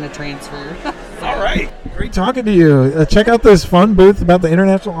technology kind of transfer. All right. Great talking to you. Check out this fun booth about the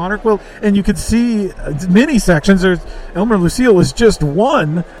International Honor Quilt. And you can see many sections. There's Elmer Lucille is just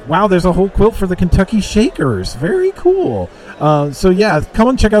one. Wow, there's a whole quilt for the Kentucky Shakers. Very cool. So, yeah, come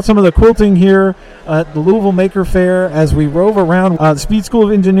and check out some of the quilting here at the Louisville Maker Faire as we rove around. The Speed School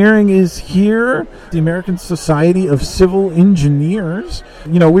of Engineering is here. The American Society of Civil Engineers.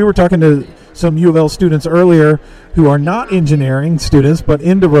 You know, we were talking to some U of L students earlier who are not engineering students but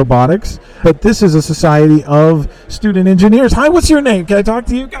into robotics. But this is a society of student engineers. Hi, what's your name? Can I talk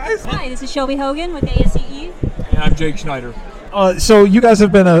to you guys? Hi, this is Shelby Hogan with ASCE. And I'm Jake Schneider. So you guys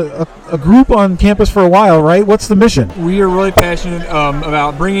have been a group on campus for a while, right? What's the mission? We are really passionate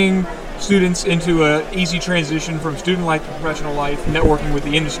about bringing students into an easy transition from student life to professional life, networking with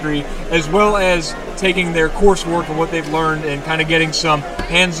the industry, as well as taking their coursework and what they've learned and kind of getting some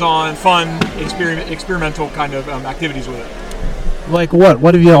hands-on, fun, experimental kind of activities with it. Like what?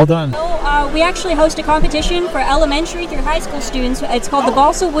 What have you all done? We actually host a competition for elementary through high school students. It's called the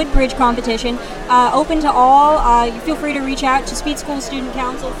Balsa Woodbridge Competition. Open to all. You feel free to reach out to Speed School Student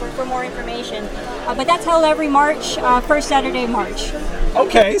Council for more information. But that's held every March, first Saturday of March.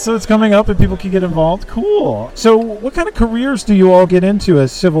 Okay, so it's coming up and people can get involved. Cool. So what kind of careers do you all get into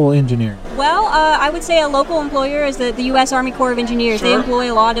as civil engineering? Well, I would say a local employer is the U.S. Army Corps of Engineers. Sure. They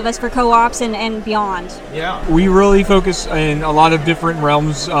employ a lot of us for co-ops and beyond. Yeah. We really focus in a lot of different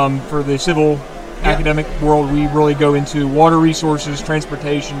realms for the civil academic world. We really go into water resources,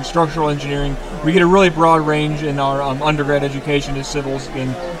 transportation, structural engineering. We get a really broad range in our undergrad education as civils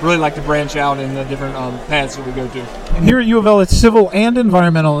and really like to branch out in the different paths that we go to. And here at U of L, it's civil and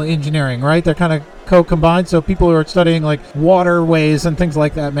environmental engineering, right? They're kind of co-combined, so people who are studying like waterways and things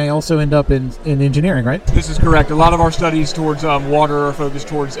like that may also end up in engineering, right? This is correct. A lot of our studies towards water are focused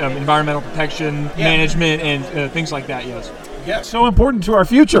towards environmental protection, management, and things like that, yes. Yeah, so important to our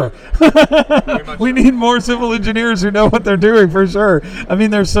future. We need more civil engineers who know what they're doing, for sure. I mean,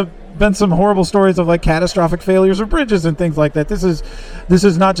 there's been some horrible stories of like catastrophic failures of bridges and things like that. This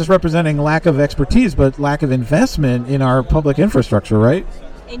is not just representing lack of expertise, but lack of investment in our public infrastructure, right?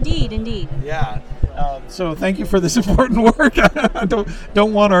 Indeed. Yeah. So thank you for this important work. I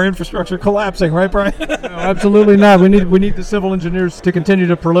don't want our infrastructure collapsing, right, Brian? No, absolutely not. We need the civil engineers to continue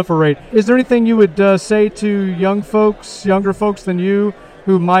to proliferate. Is there anything you would say to younger folks than you,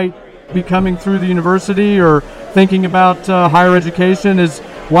 who might be coming through the university or thinking about higher education?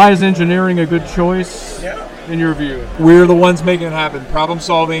 Why is engineering a good choice? Yeah. In your view? We're the ones making it happen. Problem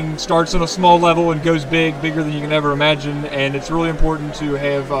solving starts on a small level and goes bigger than you can ever imagine, and it's really important to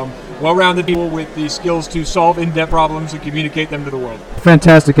have well-rounded people with the skills to solve in-depth problems and communicate them to the world.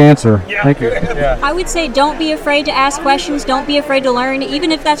 Fantastic answer. Yeah. Thank you. Yeah. I would say don't be afraid to ask questions, don't be afraid to learn,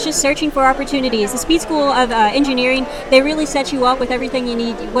 even if that's just searching for opportunities. The Speed School of Engineering, they really set you up with everything you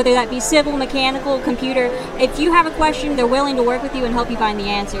need, whether that be civil, mechanical, computer. If you have a question, they're willing to work with you and help you find the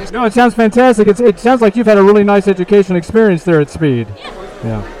answers. No, it sounds fantastic. It sounds like you've had a really nice education experience there at Speed.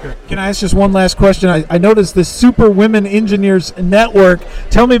 Yeah. Can I ask just one last question? I noticed this Super Women Engineers Network.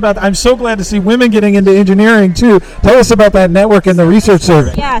 Tell me about that. I'm so glad to see women getting into engineering too. Tell us about that network and the research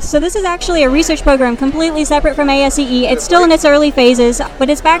survey. Yeah, so this is actually a research program completely separate from ASCE. It's still in its early phases, but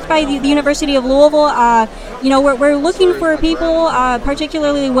it's backed by the University of Louisville. We're looking for people,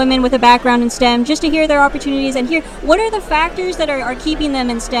 particularly women with a background in STEM, just to hear their opportunities and hear what are the factors that are keeping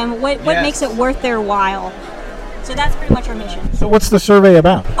them in STEM, what makes it worth their while. So that's pretty much our mission. So what's the survey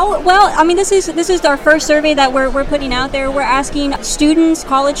about? Oh, well, I mean, this is our first survey that we're putting out there. We're asking students,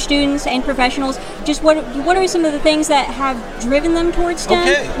 college students, and professionals just what are some of the things that have driven them towards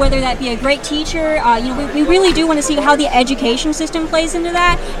STEM, whether that be a great teacher. We really do want to see how the education system plays into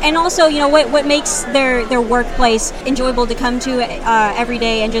that, and also, what makes their workplace enjoyable to come to every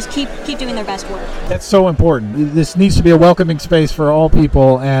day and just keep doing their best work. That's so important. This needs to be a welcoming space for all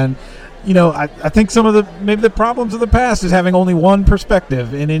people, and I think some of the problems of the past is having only one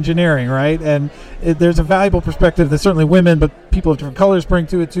perspective in engineering, right? And there's a valuable perspective that certainly women, but people of different colors bring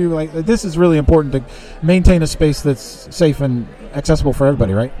to it too. Like, this is really important to maintain a space that's safe and accessible for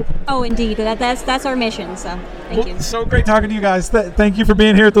everybody, right? Oh, indeed. That's our mission. So thank you. So great talking to you guys. Thank you for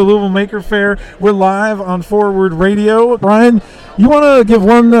being here at the Louisville Maker Faire. We're live on Forward Radio. Brian, you want to give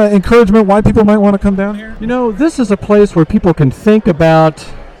one encouragement why people might want to come down here? This is a place where people can think about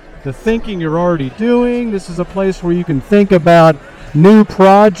the thinking you're already doing. This is a place where you can think about new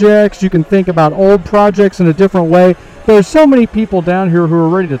projects. You can think about old projects in a different way. There's so many people down here who are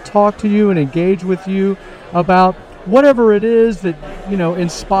ready to talk to you and engage with you about whatever it is that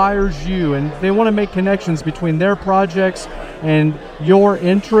inspires you, and they want to make connections between their projects and your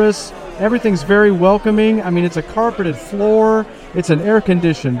interests. Everything's very welcoming. I mean, it's a carpeted floor. It's an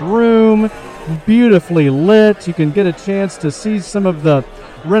air-conditioned room, beautifully lit. You can get a chance to see some of the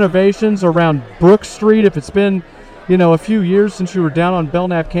renovations around Brook Street. If it's been, a few years since you were down on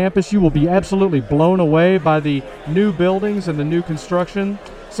Belknap campus, you will be absolutely blown away by the new buildings and the new construction.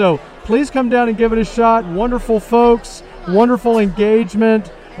 So please come down and give it a shot. Wonderful folks, wonderful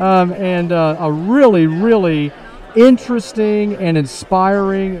engagement, and a really, really interesting and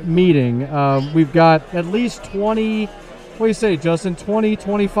inspiring meeting. We've got at least 20, what do you say, Justin,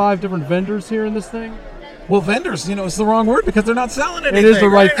 25 different vendors here in this thing? Well, vendors, it's the wrong word because they're not selling anything. It is the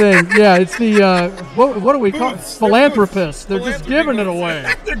right thing. Yeah, it's the, what do we call it? Philanthropists. They're just giving it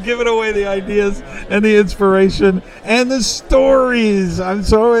away. They're giving away the ideas and the inspiration and the stories. I'm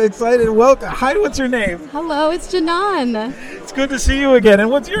so excited. Welcome. Hi, what's your name? Hello, it's Janan. It's good to see you again. And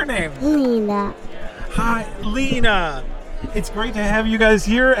what's your name? Lena. Hi, Lena. It's great to have you guys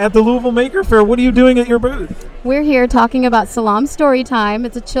here at the Louisville Maker Faire. What are you doing at your booth? We're here talking about Salam Storytime.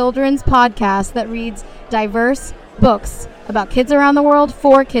 It's a children's podcast that reads diverse books about kids around the world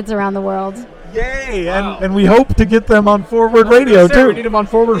for kids around the world. Yay! Wow. And we hope to get them on Forward Radio, too. We need them on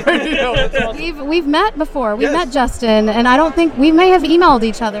Forward Radio. We've met before. We met Justin, and I don't think we may have emailed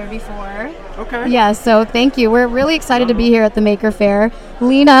each other before. Okay. Yeah, so thank you. We're really excited to be here at the Maker Faire.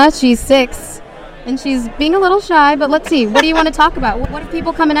 Lena, she's 6. And she's being a little shy, but let's see. What do you want to talk about? What have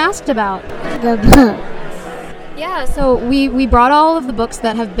people come and asked about? The books. Yeah, so we brought all of the books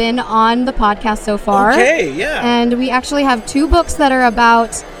that have been on the podcast so far. Okay, yeah. And we actually have 2 books that are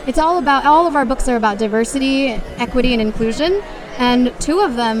about, all of our books are about diversity, equity, and inclusion. And 2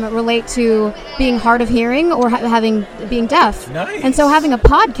 of them relate to being hard of hearing or being deaf. Nice. And so having a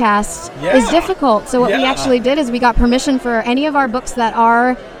podcast is difficult. So what we actually did is we got permission for any of our books that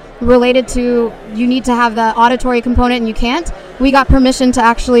are related to you need to have the auditory component and you can't. We got permission to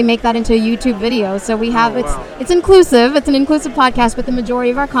actually make that into a YouTube video. So we have it's inclusive. It's an inclusive podcast, but the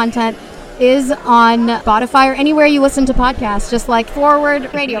majority of our content is on Spotify or anywhere you listen to podcasts, just like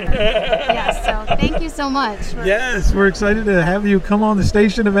Forward Radio. Yes, so thank you so much. Yes, we're excited to have you come on the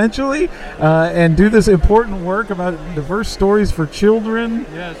station eventually and do this important work about diverse stories for children.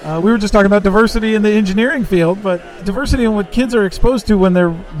 Yes. We were just talking about diversity in the engineering field, but diversity in what kids are exposed to when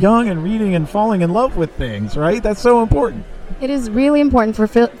they're young and reading and falling in love with things, right? That's so important. It is really important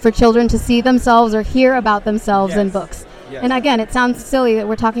for children to see themselves or hear about themselves in books. Yes. And again, it sounds silly that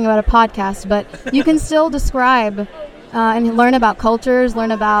we're talking about a podcast, but you can still describe and learn about cultures,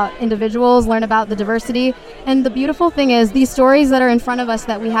 learn about individuals, learn about the diversity. And the beautiful thing is these stories that are in front of us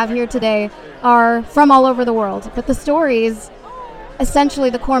that we have here today are from all over the world. But the stories, essentially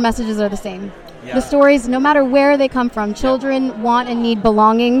the core messages are the same. Yeah. The stories, no matter where they come from, children want and need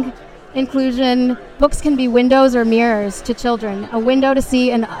belonging, inclusion. Books can be windows or mirrors to children. A window to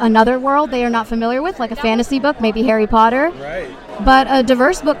see another world they are not familiar with, like a fantasy book, maybe Harry Potter. Right. But a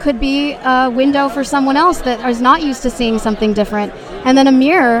diverse book could be a window for someone else that is not used to seeing something different. And then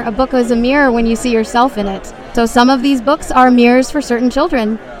a book is a mirror when you see yourself in it. So some of these books are mirrors for certain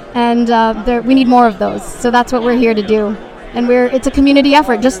children, and we need more of those. So that's what we're here to do. And it's a community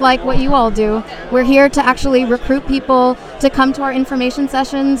effort, just like what you all do. We're here to actually recruit people to come to our information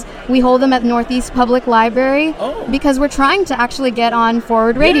sessions. We hold them at Northeast Public Library because we're trying to actually get on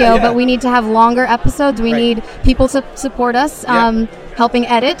Forward Radio, but we need to have longer episodes. We need people to support us. helping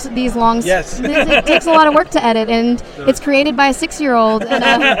edit these long. Yes. It takes a lot of work to edit, and it's created by a 6-year-old and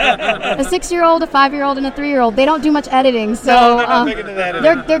a 6-year-old, a 5-year-old, and a 3-year-old. They don't do much editing, so No, they're not big into the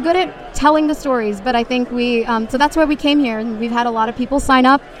editing. they're good at telling the stories. But I think we so that's why we came here, and we've had a lot of people sign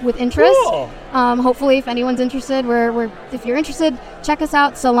up with interest. Cool. Hopefully, if anyone's interested, if you're interested, check us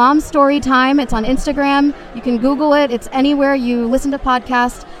out. Salam Storytime. It's on Instagram. You can Google it. It's anywhere you listen to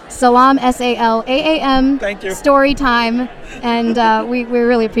podcasts. Salam, SALAAM. Thank you. Storytime, and we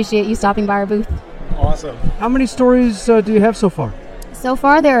really appreciate you stopping by our booth. Awesome. How many stories do you have so far? So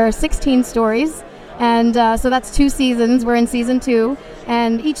far, there are 16 stories, and so that's 2 seasons. We're in season 2,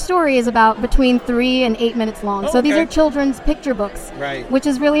 and each story is about between 3 and 8 minutes long. So these are children's picture books, Right. which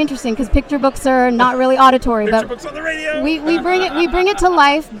is really interesting because picture books are not really auditory, Picture but books on the radio. we bring it to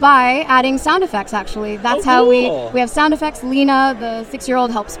life by adding sound effects. Actually, that's how cool. we have sound effects. Lena, the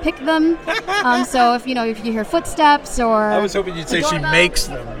 6-year-old, helps pick them. So if you hear footsteps or I was hoping you'd say she makes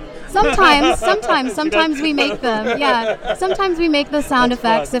them. Sometimes we make them. Yeah, sometimes we make the sound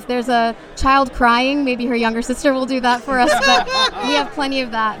effects. If there's a child crying, maybe her younger sister will do that for us. But we have plenty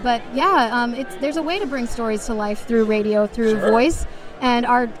of that. But yeah, there's a way to bring stories to life through radio, through voice, and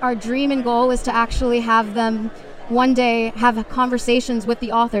our dream and goal is to actually have them one day have conversations with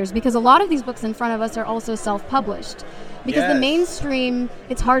the authors, because a lot of these books in front of us are also self-published. Because the mainstream,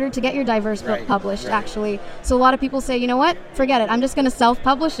 it's harder to get your diverse book published, actually. So a lot of people say, you know what, forget it. I'm just going to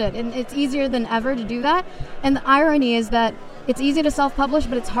self-publish it. And it's easier than ever to do that. And the irony is that it's easy to self-publish,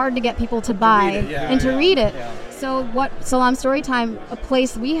 but it's hard to get people to buy and to read it. Yeah. So what Salam Storytime, a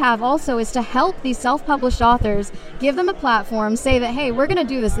place we have also, is to help these self-published authors, give them a platform, say that, hey, we're going to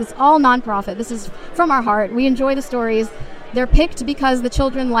do this. It's all nonprofit. This is from our heart. We enjoy the stories. They're picked because the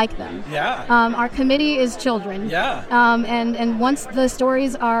children like them. Yeah. Our committee is children. Yeah. And once the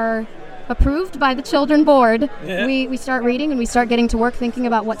stories are approved by the children board, we start reading and we start getting to work thinking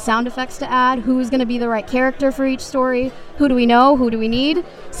about what sound effects to add, who's going to be the right character for each story, who do we know, who do we need.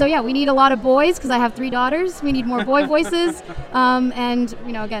 So yeah, we need a lot of boys because I have 3 daughters. We need more boy voices, and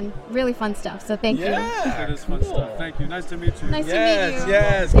again, really fun stuff. So thank you. That is fun stuff. Thank you. Nice to meet you. Nice to meet you.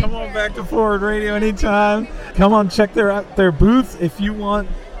 Yes. Come on back to Forward Radio anytime. Come on, check their booth if you want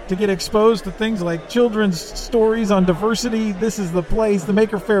to get exposed to things like children's stories on diversity. This is the place. The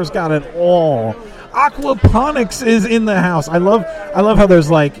Maker Fair's got it all. Aquaponics is in the house. I love how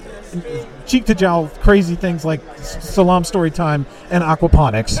there's like cheek to jowl crazy things like Salam Storytime and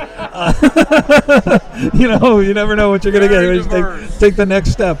Aquaponics. You never know what you're going to get. You just take the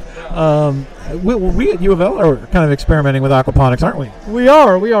next step. We at U of L are kind of experimenting with aquaponics, aren't we? We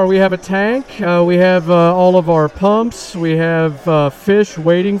are. We have a tank. We have all of our pumps. We have fish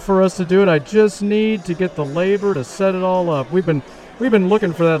waiting for us to do it. I just need to get the labor to set it all up. We've been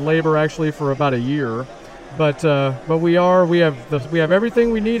looking for that labor actually for about a year, but we have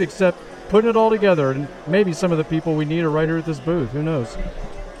everything we need except putting it all together. And maybe some of the people we need are right here at this booth. Who knows?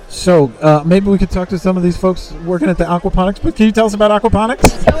 So maybe we could talk to some of these folks working at the aquaponics booth. Can you tell us about aquaponics?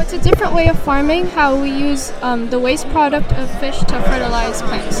 So it's a different way of farming, how we use the waste product of fish to fertilize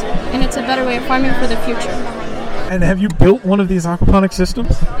plants. And it's a better way of farming for the future. And have you built one of these aquaponic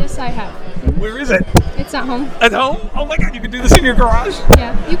systems? Yes, I have. Where is it? It's at home. At home? Oh my God, you can do this in your garage?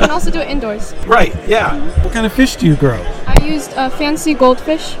 Yeah, you can also do it indoors. Right, yeah. What kind of fish do you grow? I used a fancy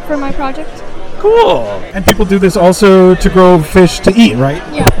goldfish for my project. Cool. And people do this also to grow fish to eat, right?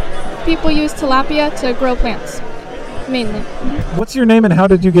 Yeah. People use tilapia to grow plants, mainly. What's your name and how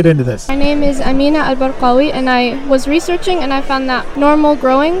did you get into this? My name is Amina Al-Barqawi, and I was researching and I found that normal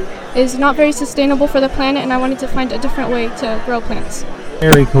growing is not very sustainable for the planet, and I wanted to find a different way to grow plants.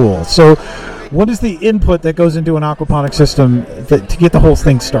 Very cool. So what is the input that goes into an aquaponic system to get the whole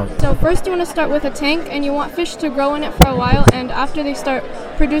thing started? So first you want to start with a tank, and you want fish to grow in it for a while, and after they start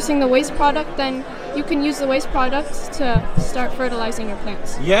producing the waste product, then you can use the waste products to start fertilizing your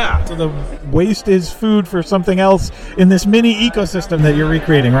plants. Yeah. So the waste is food for something else in this mini ecosystem that you're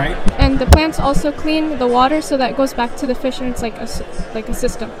recreating, right? And the plants also clean the water so that it goes back to the fish, and it's like a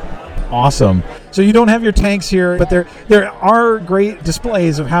system. Awesome. So you don't have your tanks here, but there are great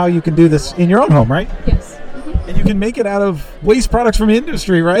displays of how you can do this in your own home, right? Yes. And you can make it out of waste products from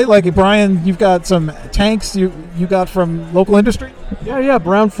industry, right? Like, Brian, you've got some tanks you got from local industry? Yeah.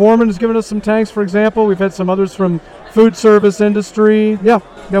 Brown Foreman has given us some tanks, for example. We've had some others from food service industry. Yeah,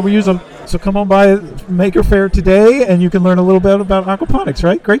 we use them. So come on by Maker Fair today, and you can learn a little bit about aquaponics,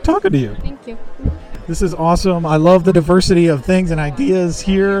 right? Great talking to you. Thank you. This is awesome. I love the diversity of things and ideas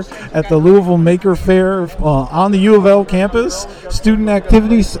here at the Louisville Maker Faire on the U of L campus, Student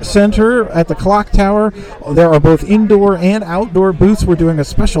Activities Center at the Clock Tower. There are both indoor and outdoor booths. We're doing a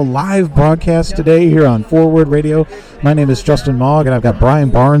special live broadcast today here on Forward Radio. My name is Justin Mogg, and I've got Brian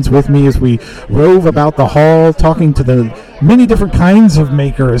Barnes with me as we rove about the hall, talking to the many different kinds of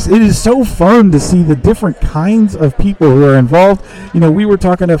makers. It is so fun to see the different kinds of people who are involved. We were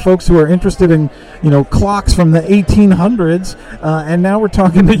talking to folks who are interested in, clocks from the 1800s, and now we're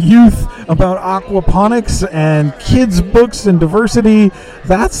talking to youth about aquaponics and kids' books and diversity.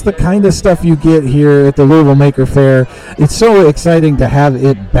 That's the kind of stuff you get here at the Louisville Maker Faire. It's so exciting to have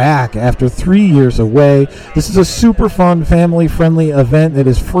it back after 3 years away. This is a super fun, family-friendly event that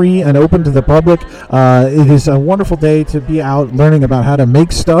is free and open to the public. It is a wonderful day to be out learning about how to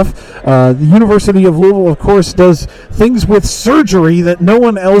make stuff. The University of Louisville, of course, does things with surgery that no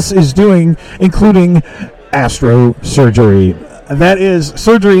one else is doing, including astrosurgery. That is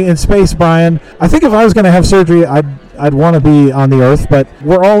surgery in space, Brian. I think if I was going to have surgery, I'd want to be on the Earth, but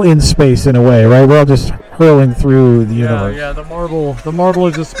we're all in space in a way, right? We're all just hurling through the universe. Yeah, the marble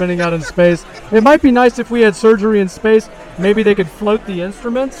is just spinning out in space. It might be nice if we had surgery in space. Maybe they could float the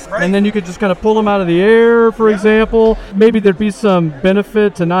instruments, and then you could just kind of pull them out of the air, for example. Maybe there'd be some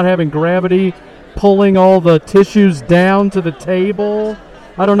benefit to not having gravity pulling all the tissues down to the table.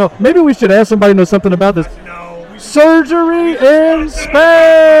 I don't know. Maybe we should ask somebody who knows something about this. Surgery in space!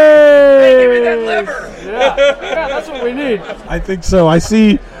 Hey, give me that liver! Yeah, that's what we need. I think so. I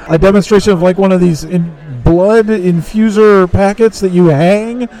see a demonstration of like one of these blood infuser packets that you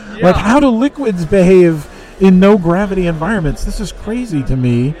hang. Yeah. Like, how do liquids behave in no gravity environments? This is crazy to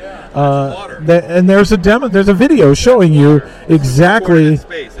me. And there's a demo. There's a video showing you exactly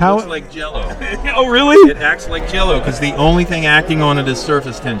how it looks like Jello. Oh, really? It acts like Jello because the only thing acting on it is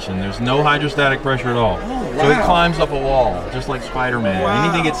surface tension. There's no hydrostatic pressure at all. Oh, so it climbs up a wall, just like Spider-Man. Wow.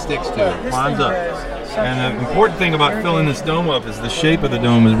 Anything it sticks to, it climbs up. And the important thing about filling this dome up is the shape of the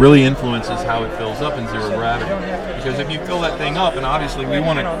dome really influences how it fills up in zero gravity. Because if you fill that thing up, and obviously we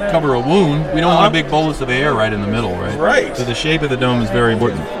want to cover a wound, we don't want a big bolus of air right in the middle, right? Right. So the shape of the dome is very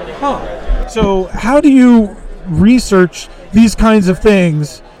important. Huh. So how do you research these kinds of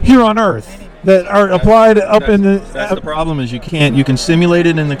things here on Earth that are applied up in the... That's the problem is you can simulate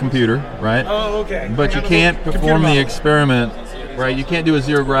it in the computer, right? Oh, okay. But you can't perform the experiment, right? You can't do a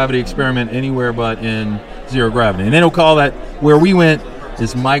zero gravity experiment anywhere but in zero gravity. And they don't call that, where we went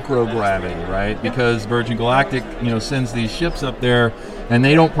is microgravity, right? Because Virgin Galactic, sends these ships up there, and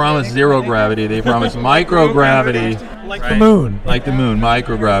they don't promise zero gravity. They promise microgravity. Like the moon. Like the moon,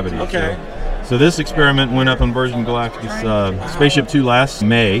 microgravity. Okay. So this experiment went up on Virgin Galactic's Spaceship 2 last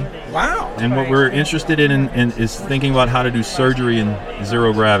May. Wow. And what we're interested in is thinking about how to do surgery in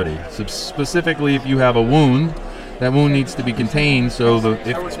zero gravity. So specifically, if you have a wound, that wound needs to be contained. So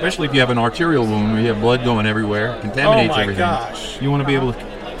especially if you have an arterial wound where you have blood going everywhere, contaminates everything. Gosh. You want to be able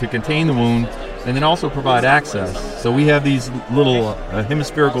to contain the wound and then also provide access. So we have these little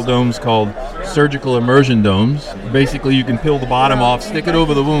hemispherical domes called surgical immersion domes. Basically, you can peel the bottom off, stick it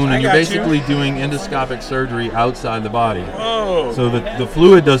over the wound, and you're basically doing endoscopic surgery outside the body. Oh. So the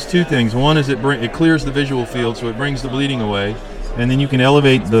fluid does two things. One is it clears the visual field, so it brings the bleeding away. And then you can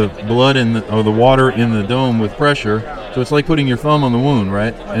elevate the blood or the water in the dome with pressure. So it's like putting your thumb on the wound,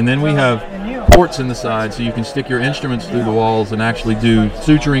 right? And then we have ports in the side, so you can stick your instruments through the walls and actually do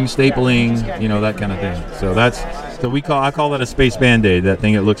suturing, stapling, that kind of thing. So I call that a space Band-Aid. That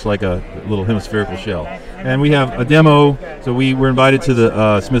thing, it looks like a little hemispherical shell. And we have a demo. So we were invited to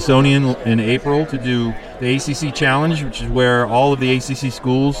the Smithsonian in April to do the ACC Challenge, which is where all of the ACC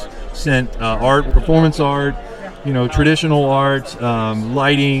schools sent art, performance art, traditional art,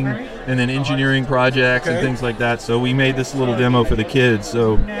 lighting, and then engineering projects and things like that. So we made this little demo for the kids.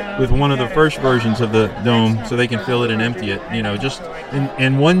 So with one of the first versions of the dome, so they can fill it and empty it. Just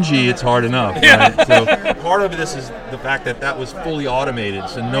in 1G, it's hard enough. Right? So part of this is the fact that was fully automated.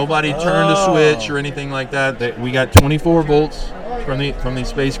 So nobody turned a switch or anything like that. We got 24 volts from the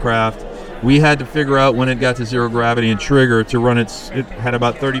spacecraft. We had to figure out when it got to zero gravity and trigger to run it had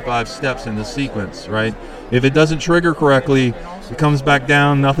about 35 steps in the sequence, right? If it doesn't trigger correctly, it comes back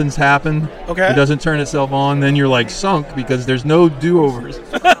down, nothing's happened. Okay. It doesn't turn itself on, then you're like sunk because there's no do-overs,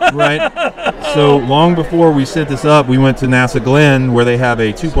 right? So long before we set this up, we went to NASA Glenn where they have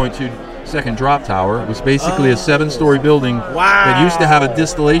a 2.2 second drop tower. It was basically a 7-story building that used to have a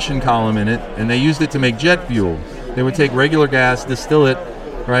distillation column in it, and they used it to make jet fuel. They would take regular gas, distill it,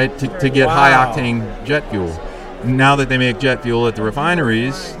 right, to get high-octane jet fuel. now that they make jet fuel at the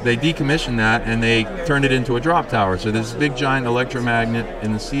refineries, they decommission that and they turn it into a drop tower. So there's this big giant electromagnet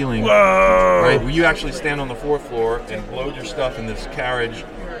in the ceiling. Whoa! Right, where you actually stand on the 4th floor and load your stuff in this carriage.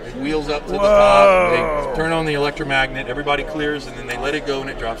 It wheels up to the top. They turn on the electromagnet. Everybody clears, and then they let it go, and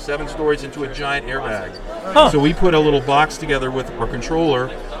it drops 7 stories into a giant airbag. So we put a little box together with our controller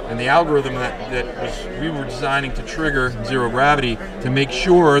and the algorithm we were designing to trigger zero gravity to make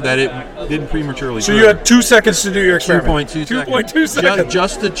sure that it didn't prematurely. So you had 2 seconds to do your experiment. 2.2 seconds.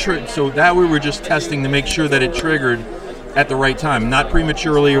 Just to so that we were just testing to make sure that it triggered at the right time, not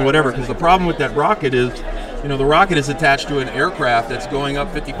prematurely or whatever. Because the problem with that rocket is, the rocket is attached to an aircraft that's going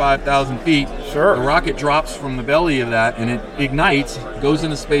up 55,000 feet. Sure. The rocket drops from the belly of that, and it ignites, goes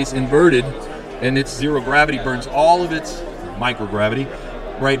into space inverted, and its zero gravity burns all of its microgravity.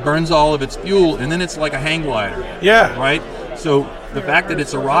 Right, burns all of its fuel, and then it's like a hang glider. Yeah. Right? So the fact that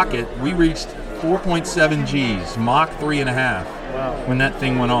it's a rocket, we reached 4.7 Gs, Mach 3.5 when that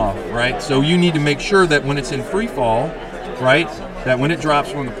thing went off, right? So you need to make sure that when it's in free fall, right, that when it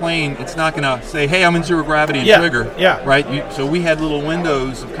drops from the plane, it's not going to say, hey, I'm in zero gravity and trigger. Yeah. Right? So we had little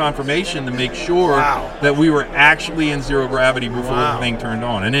windows of confirmation to make sure that we were actually in zero gravity before the thing turned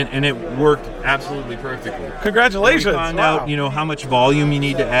on. And it worked absolutely perfectly. Congratulations. So we found out, how much volume you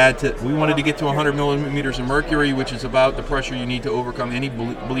need to add to. We wanted to get to 100 millimeters of mercury, which is about the pressure you need to overcome any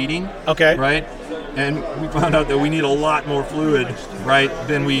bleeding. Okay. Right? And we found out that we need a lot more fluid, right,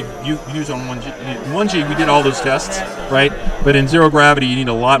 than we use on 1G. 1G, we did all those tests, right? But in zero gravity, you need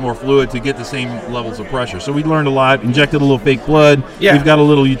a lot more fluid to get the same levels of pressure. So we learned a lot, injected a little fake blood. Yeah. We've got a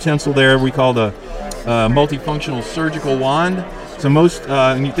little utensil there we call the multifunctional surgical wand. So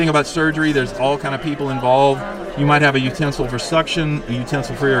when you think about surgery, there's all kind of people involved. You might have a utensil for suction, a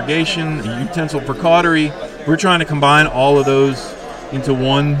utensil for irrigation, a utensil for cautery. We're trying to combine all of those into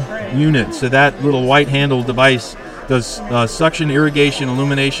one unit. So that little white handle device does suction, irrigation,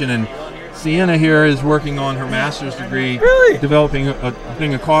 illumination, and Sienna here is working on her master's degree, developing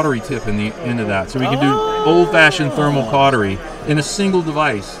putting a cautery tip in the end of that. So we can do old-fashioned thermal cautery in a single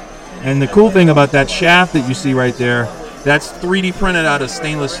device. And the cool thing about that shaft that you see right there, that's 3D printed out of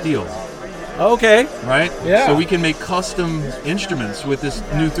stainless steel. Okay. Right? Yeah. So we can make custom instruments with this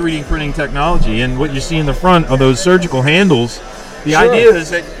new 3D printing technology. And what you see in the front are those surgical handles. The idea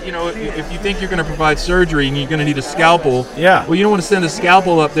is that, if you think you're going to provide surgery and you're going to need a scalpel, well, you don't want to send a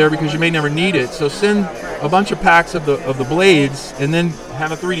scalpel up there because you may never need it. So send a bunch of packs of the blades and then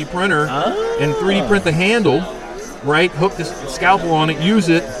have a 3D printer and 3D print the handle, right? Hook the scalpel on it, use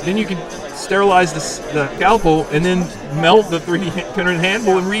it, then you can sterilize the scalpel and then melt the 3D printed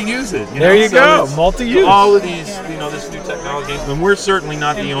handle and reuse it. There you go, multi-use. All of these, this new technology. And we're certainly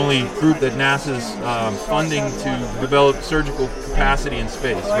not the only group that NASA's funding to develop surgical capacity in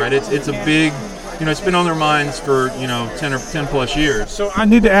space, right? It's a big, it's been on their minds for 10 plus years. So I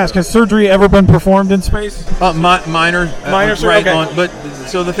need to ask: has surgery ever been performed in space? Minor, surgery. Okay. But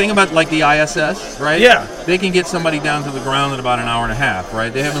so the thing about like the ISS, right? Yeah. They can get somebody down to the ground in about an hour and a half,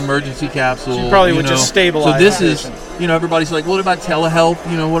 right? They have an emergency capsule. So you probably would just stabilize. So this is, everybody's like, what about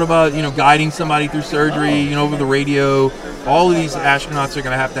telehealth? What about guiding somebody through surgery? Over the radio. All of these astronauts are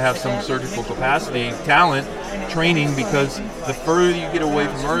going to have some surgical capacity, talent, training, because the further you get away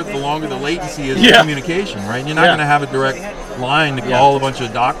from Earth, the longer the latency is in communication, right? You're not going to have a direct line to call a bunch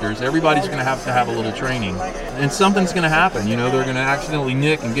of doctors. Everybody's going to have a little training, and something's going to happen. They're going to accidentally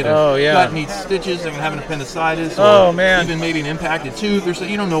nick and get a cut, need stitches. They're going to have an appendicitis, or even maybe an impacted tooth, or so.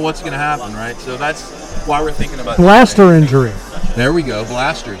 You don't know what's going to happen, right? So that's why we're thinking about blaster injury. There we go,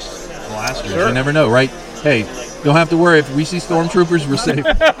 blasters. Sure. You never know, right? Hey, don't have to worry. If we see stormtroopers, we're safe.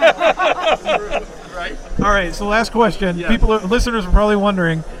 All right, so last question. Listeners are probably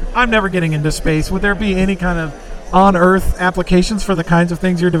wondering, I'm never getting into space. Would there be any kind of on-Earth applications for the kinds of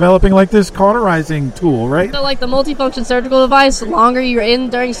things you're developing, like this cauterizing tool, right? So like the multifunction surgical device, the longer you're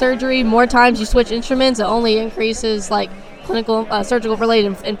in during surgery, more times you switch instruments, it only increases like clinical surgical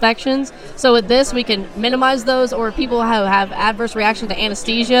related infections. So with this, we can minimize those, or people who have adverse reaction to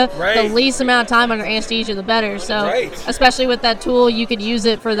anesthesia. The least amount of time under anesthesia, the better. So especially with that tool, you could use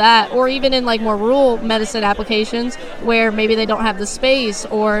it for that, or even in like more rural medicine applications where maybe they don't have the space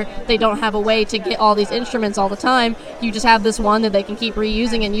or they don't have a way to get all these instruments all the time. You just have this one that they can keep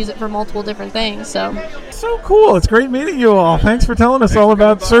reusing and use it for multiple different things. So cool. It's great meeting you all. Thanks for telling us all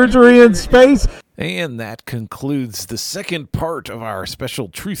about surgery in space. And that concludes the second part of our special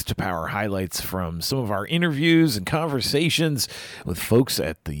Truth to Power highlights from some of our interviews and conversations with folks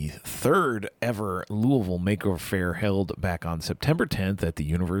at the third ever Louisville Maker Faire held back on September 10th at the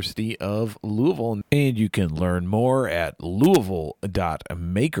University of Louisville. And you can learn more at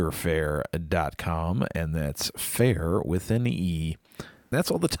louisville.makerfaire.com, and that's fair with an E. That's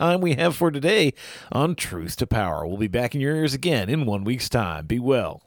all the time we have for today on Truth to Power. We'll be back in your ears again in 1 week's time. Be well.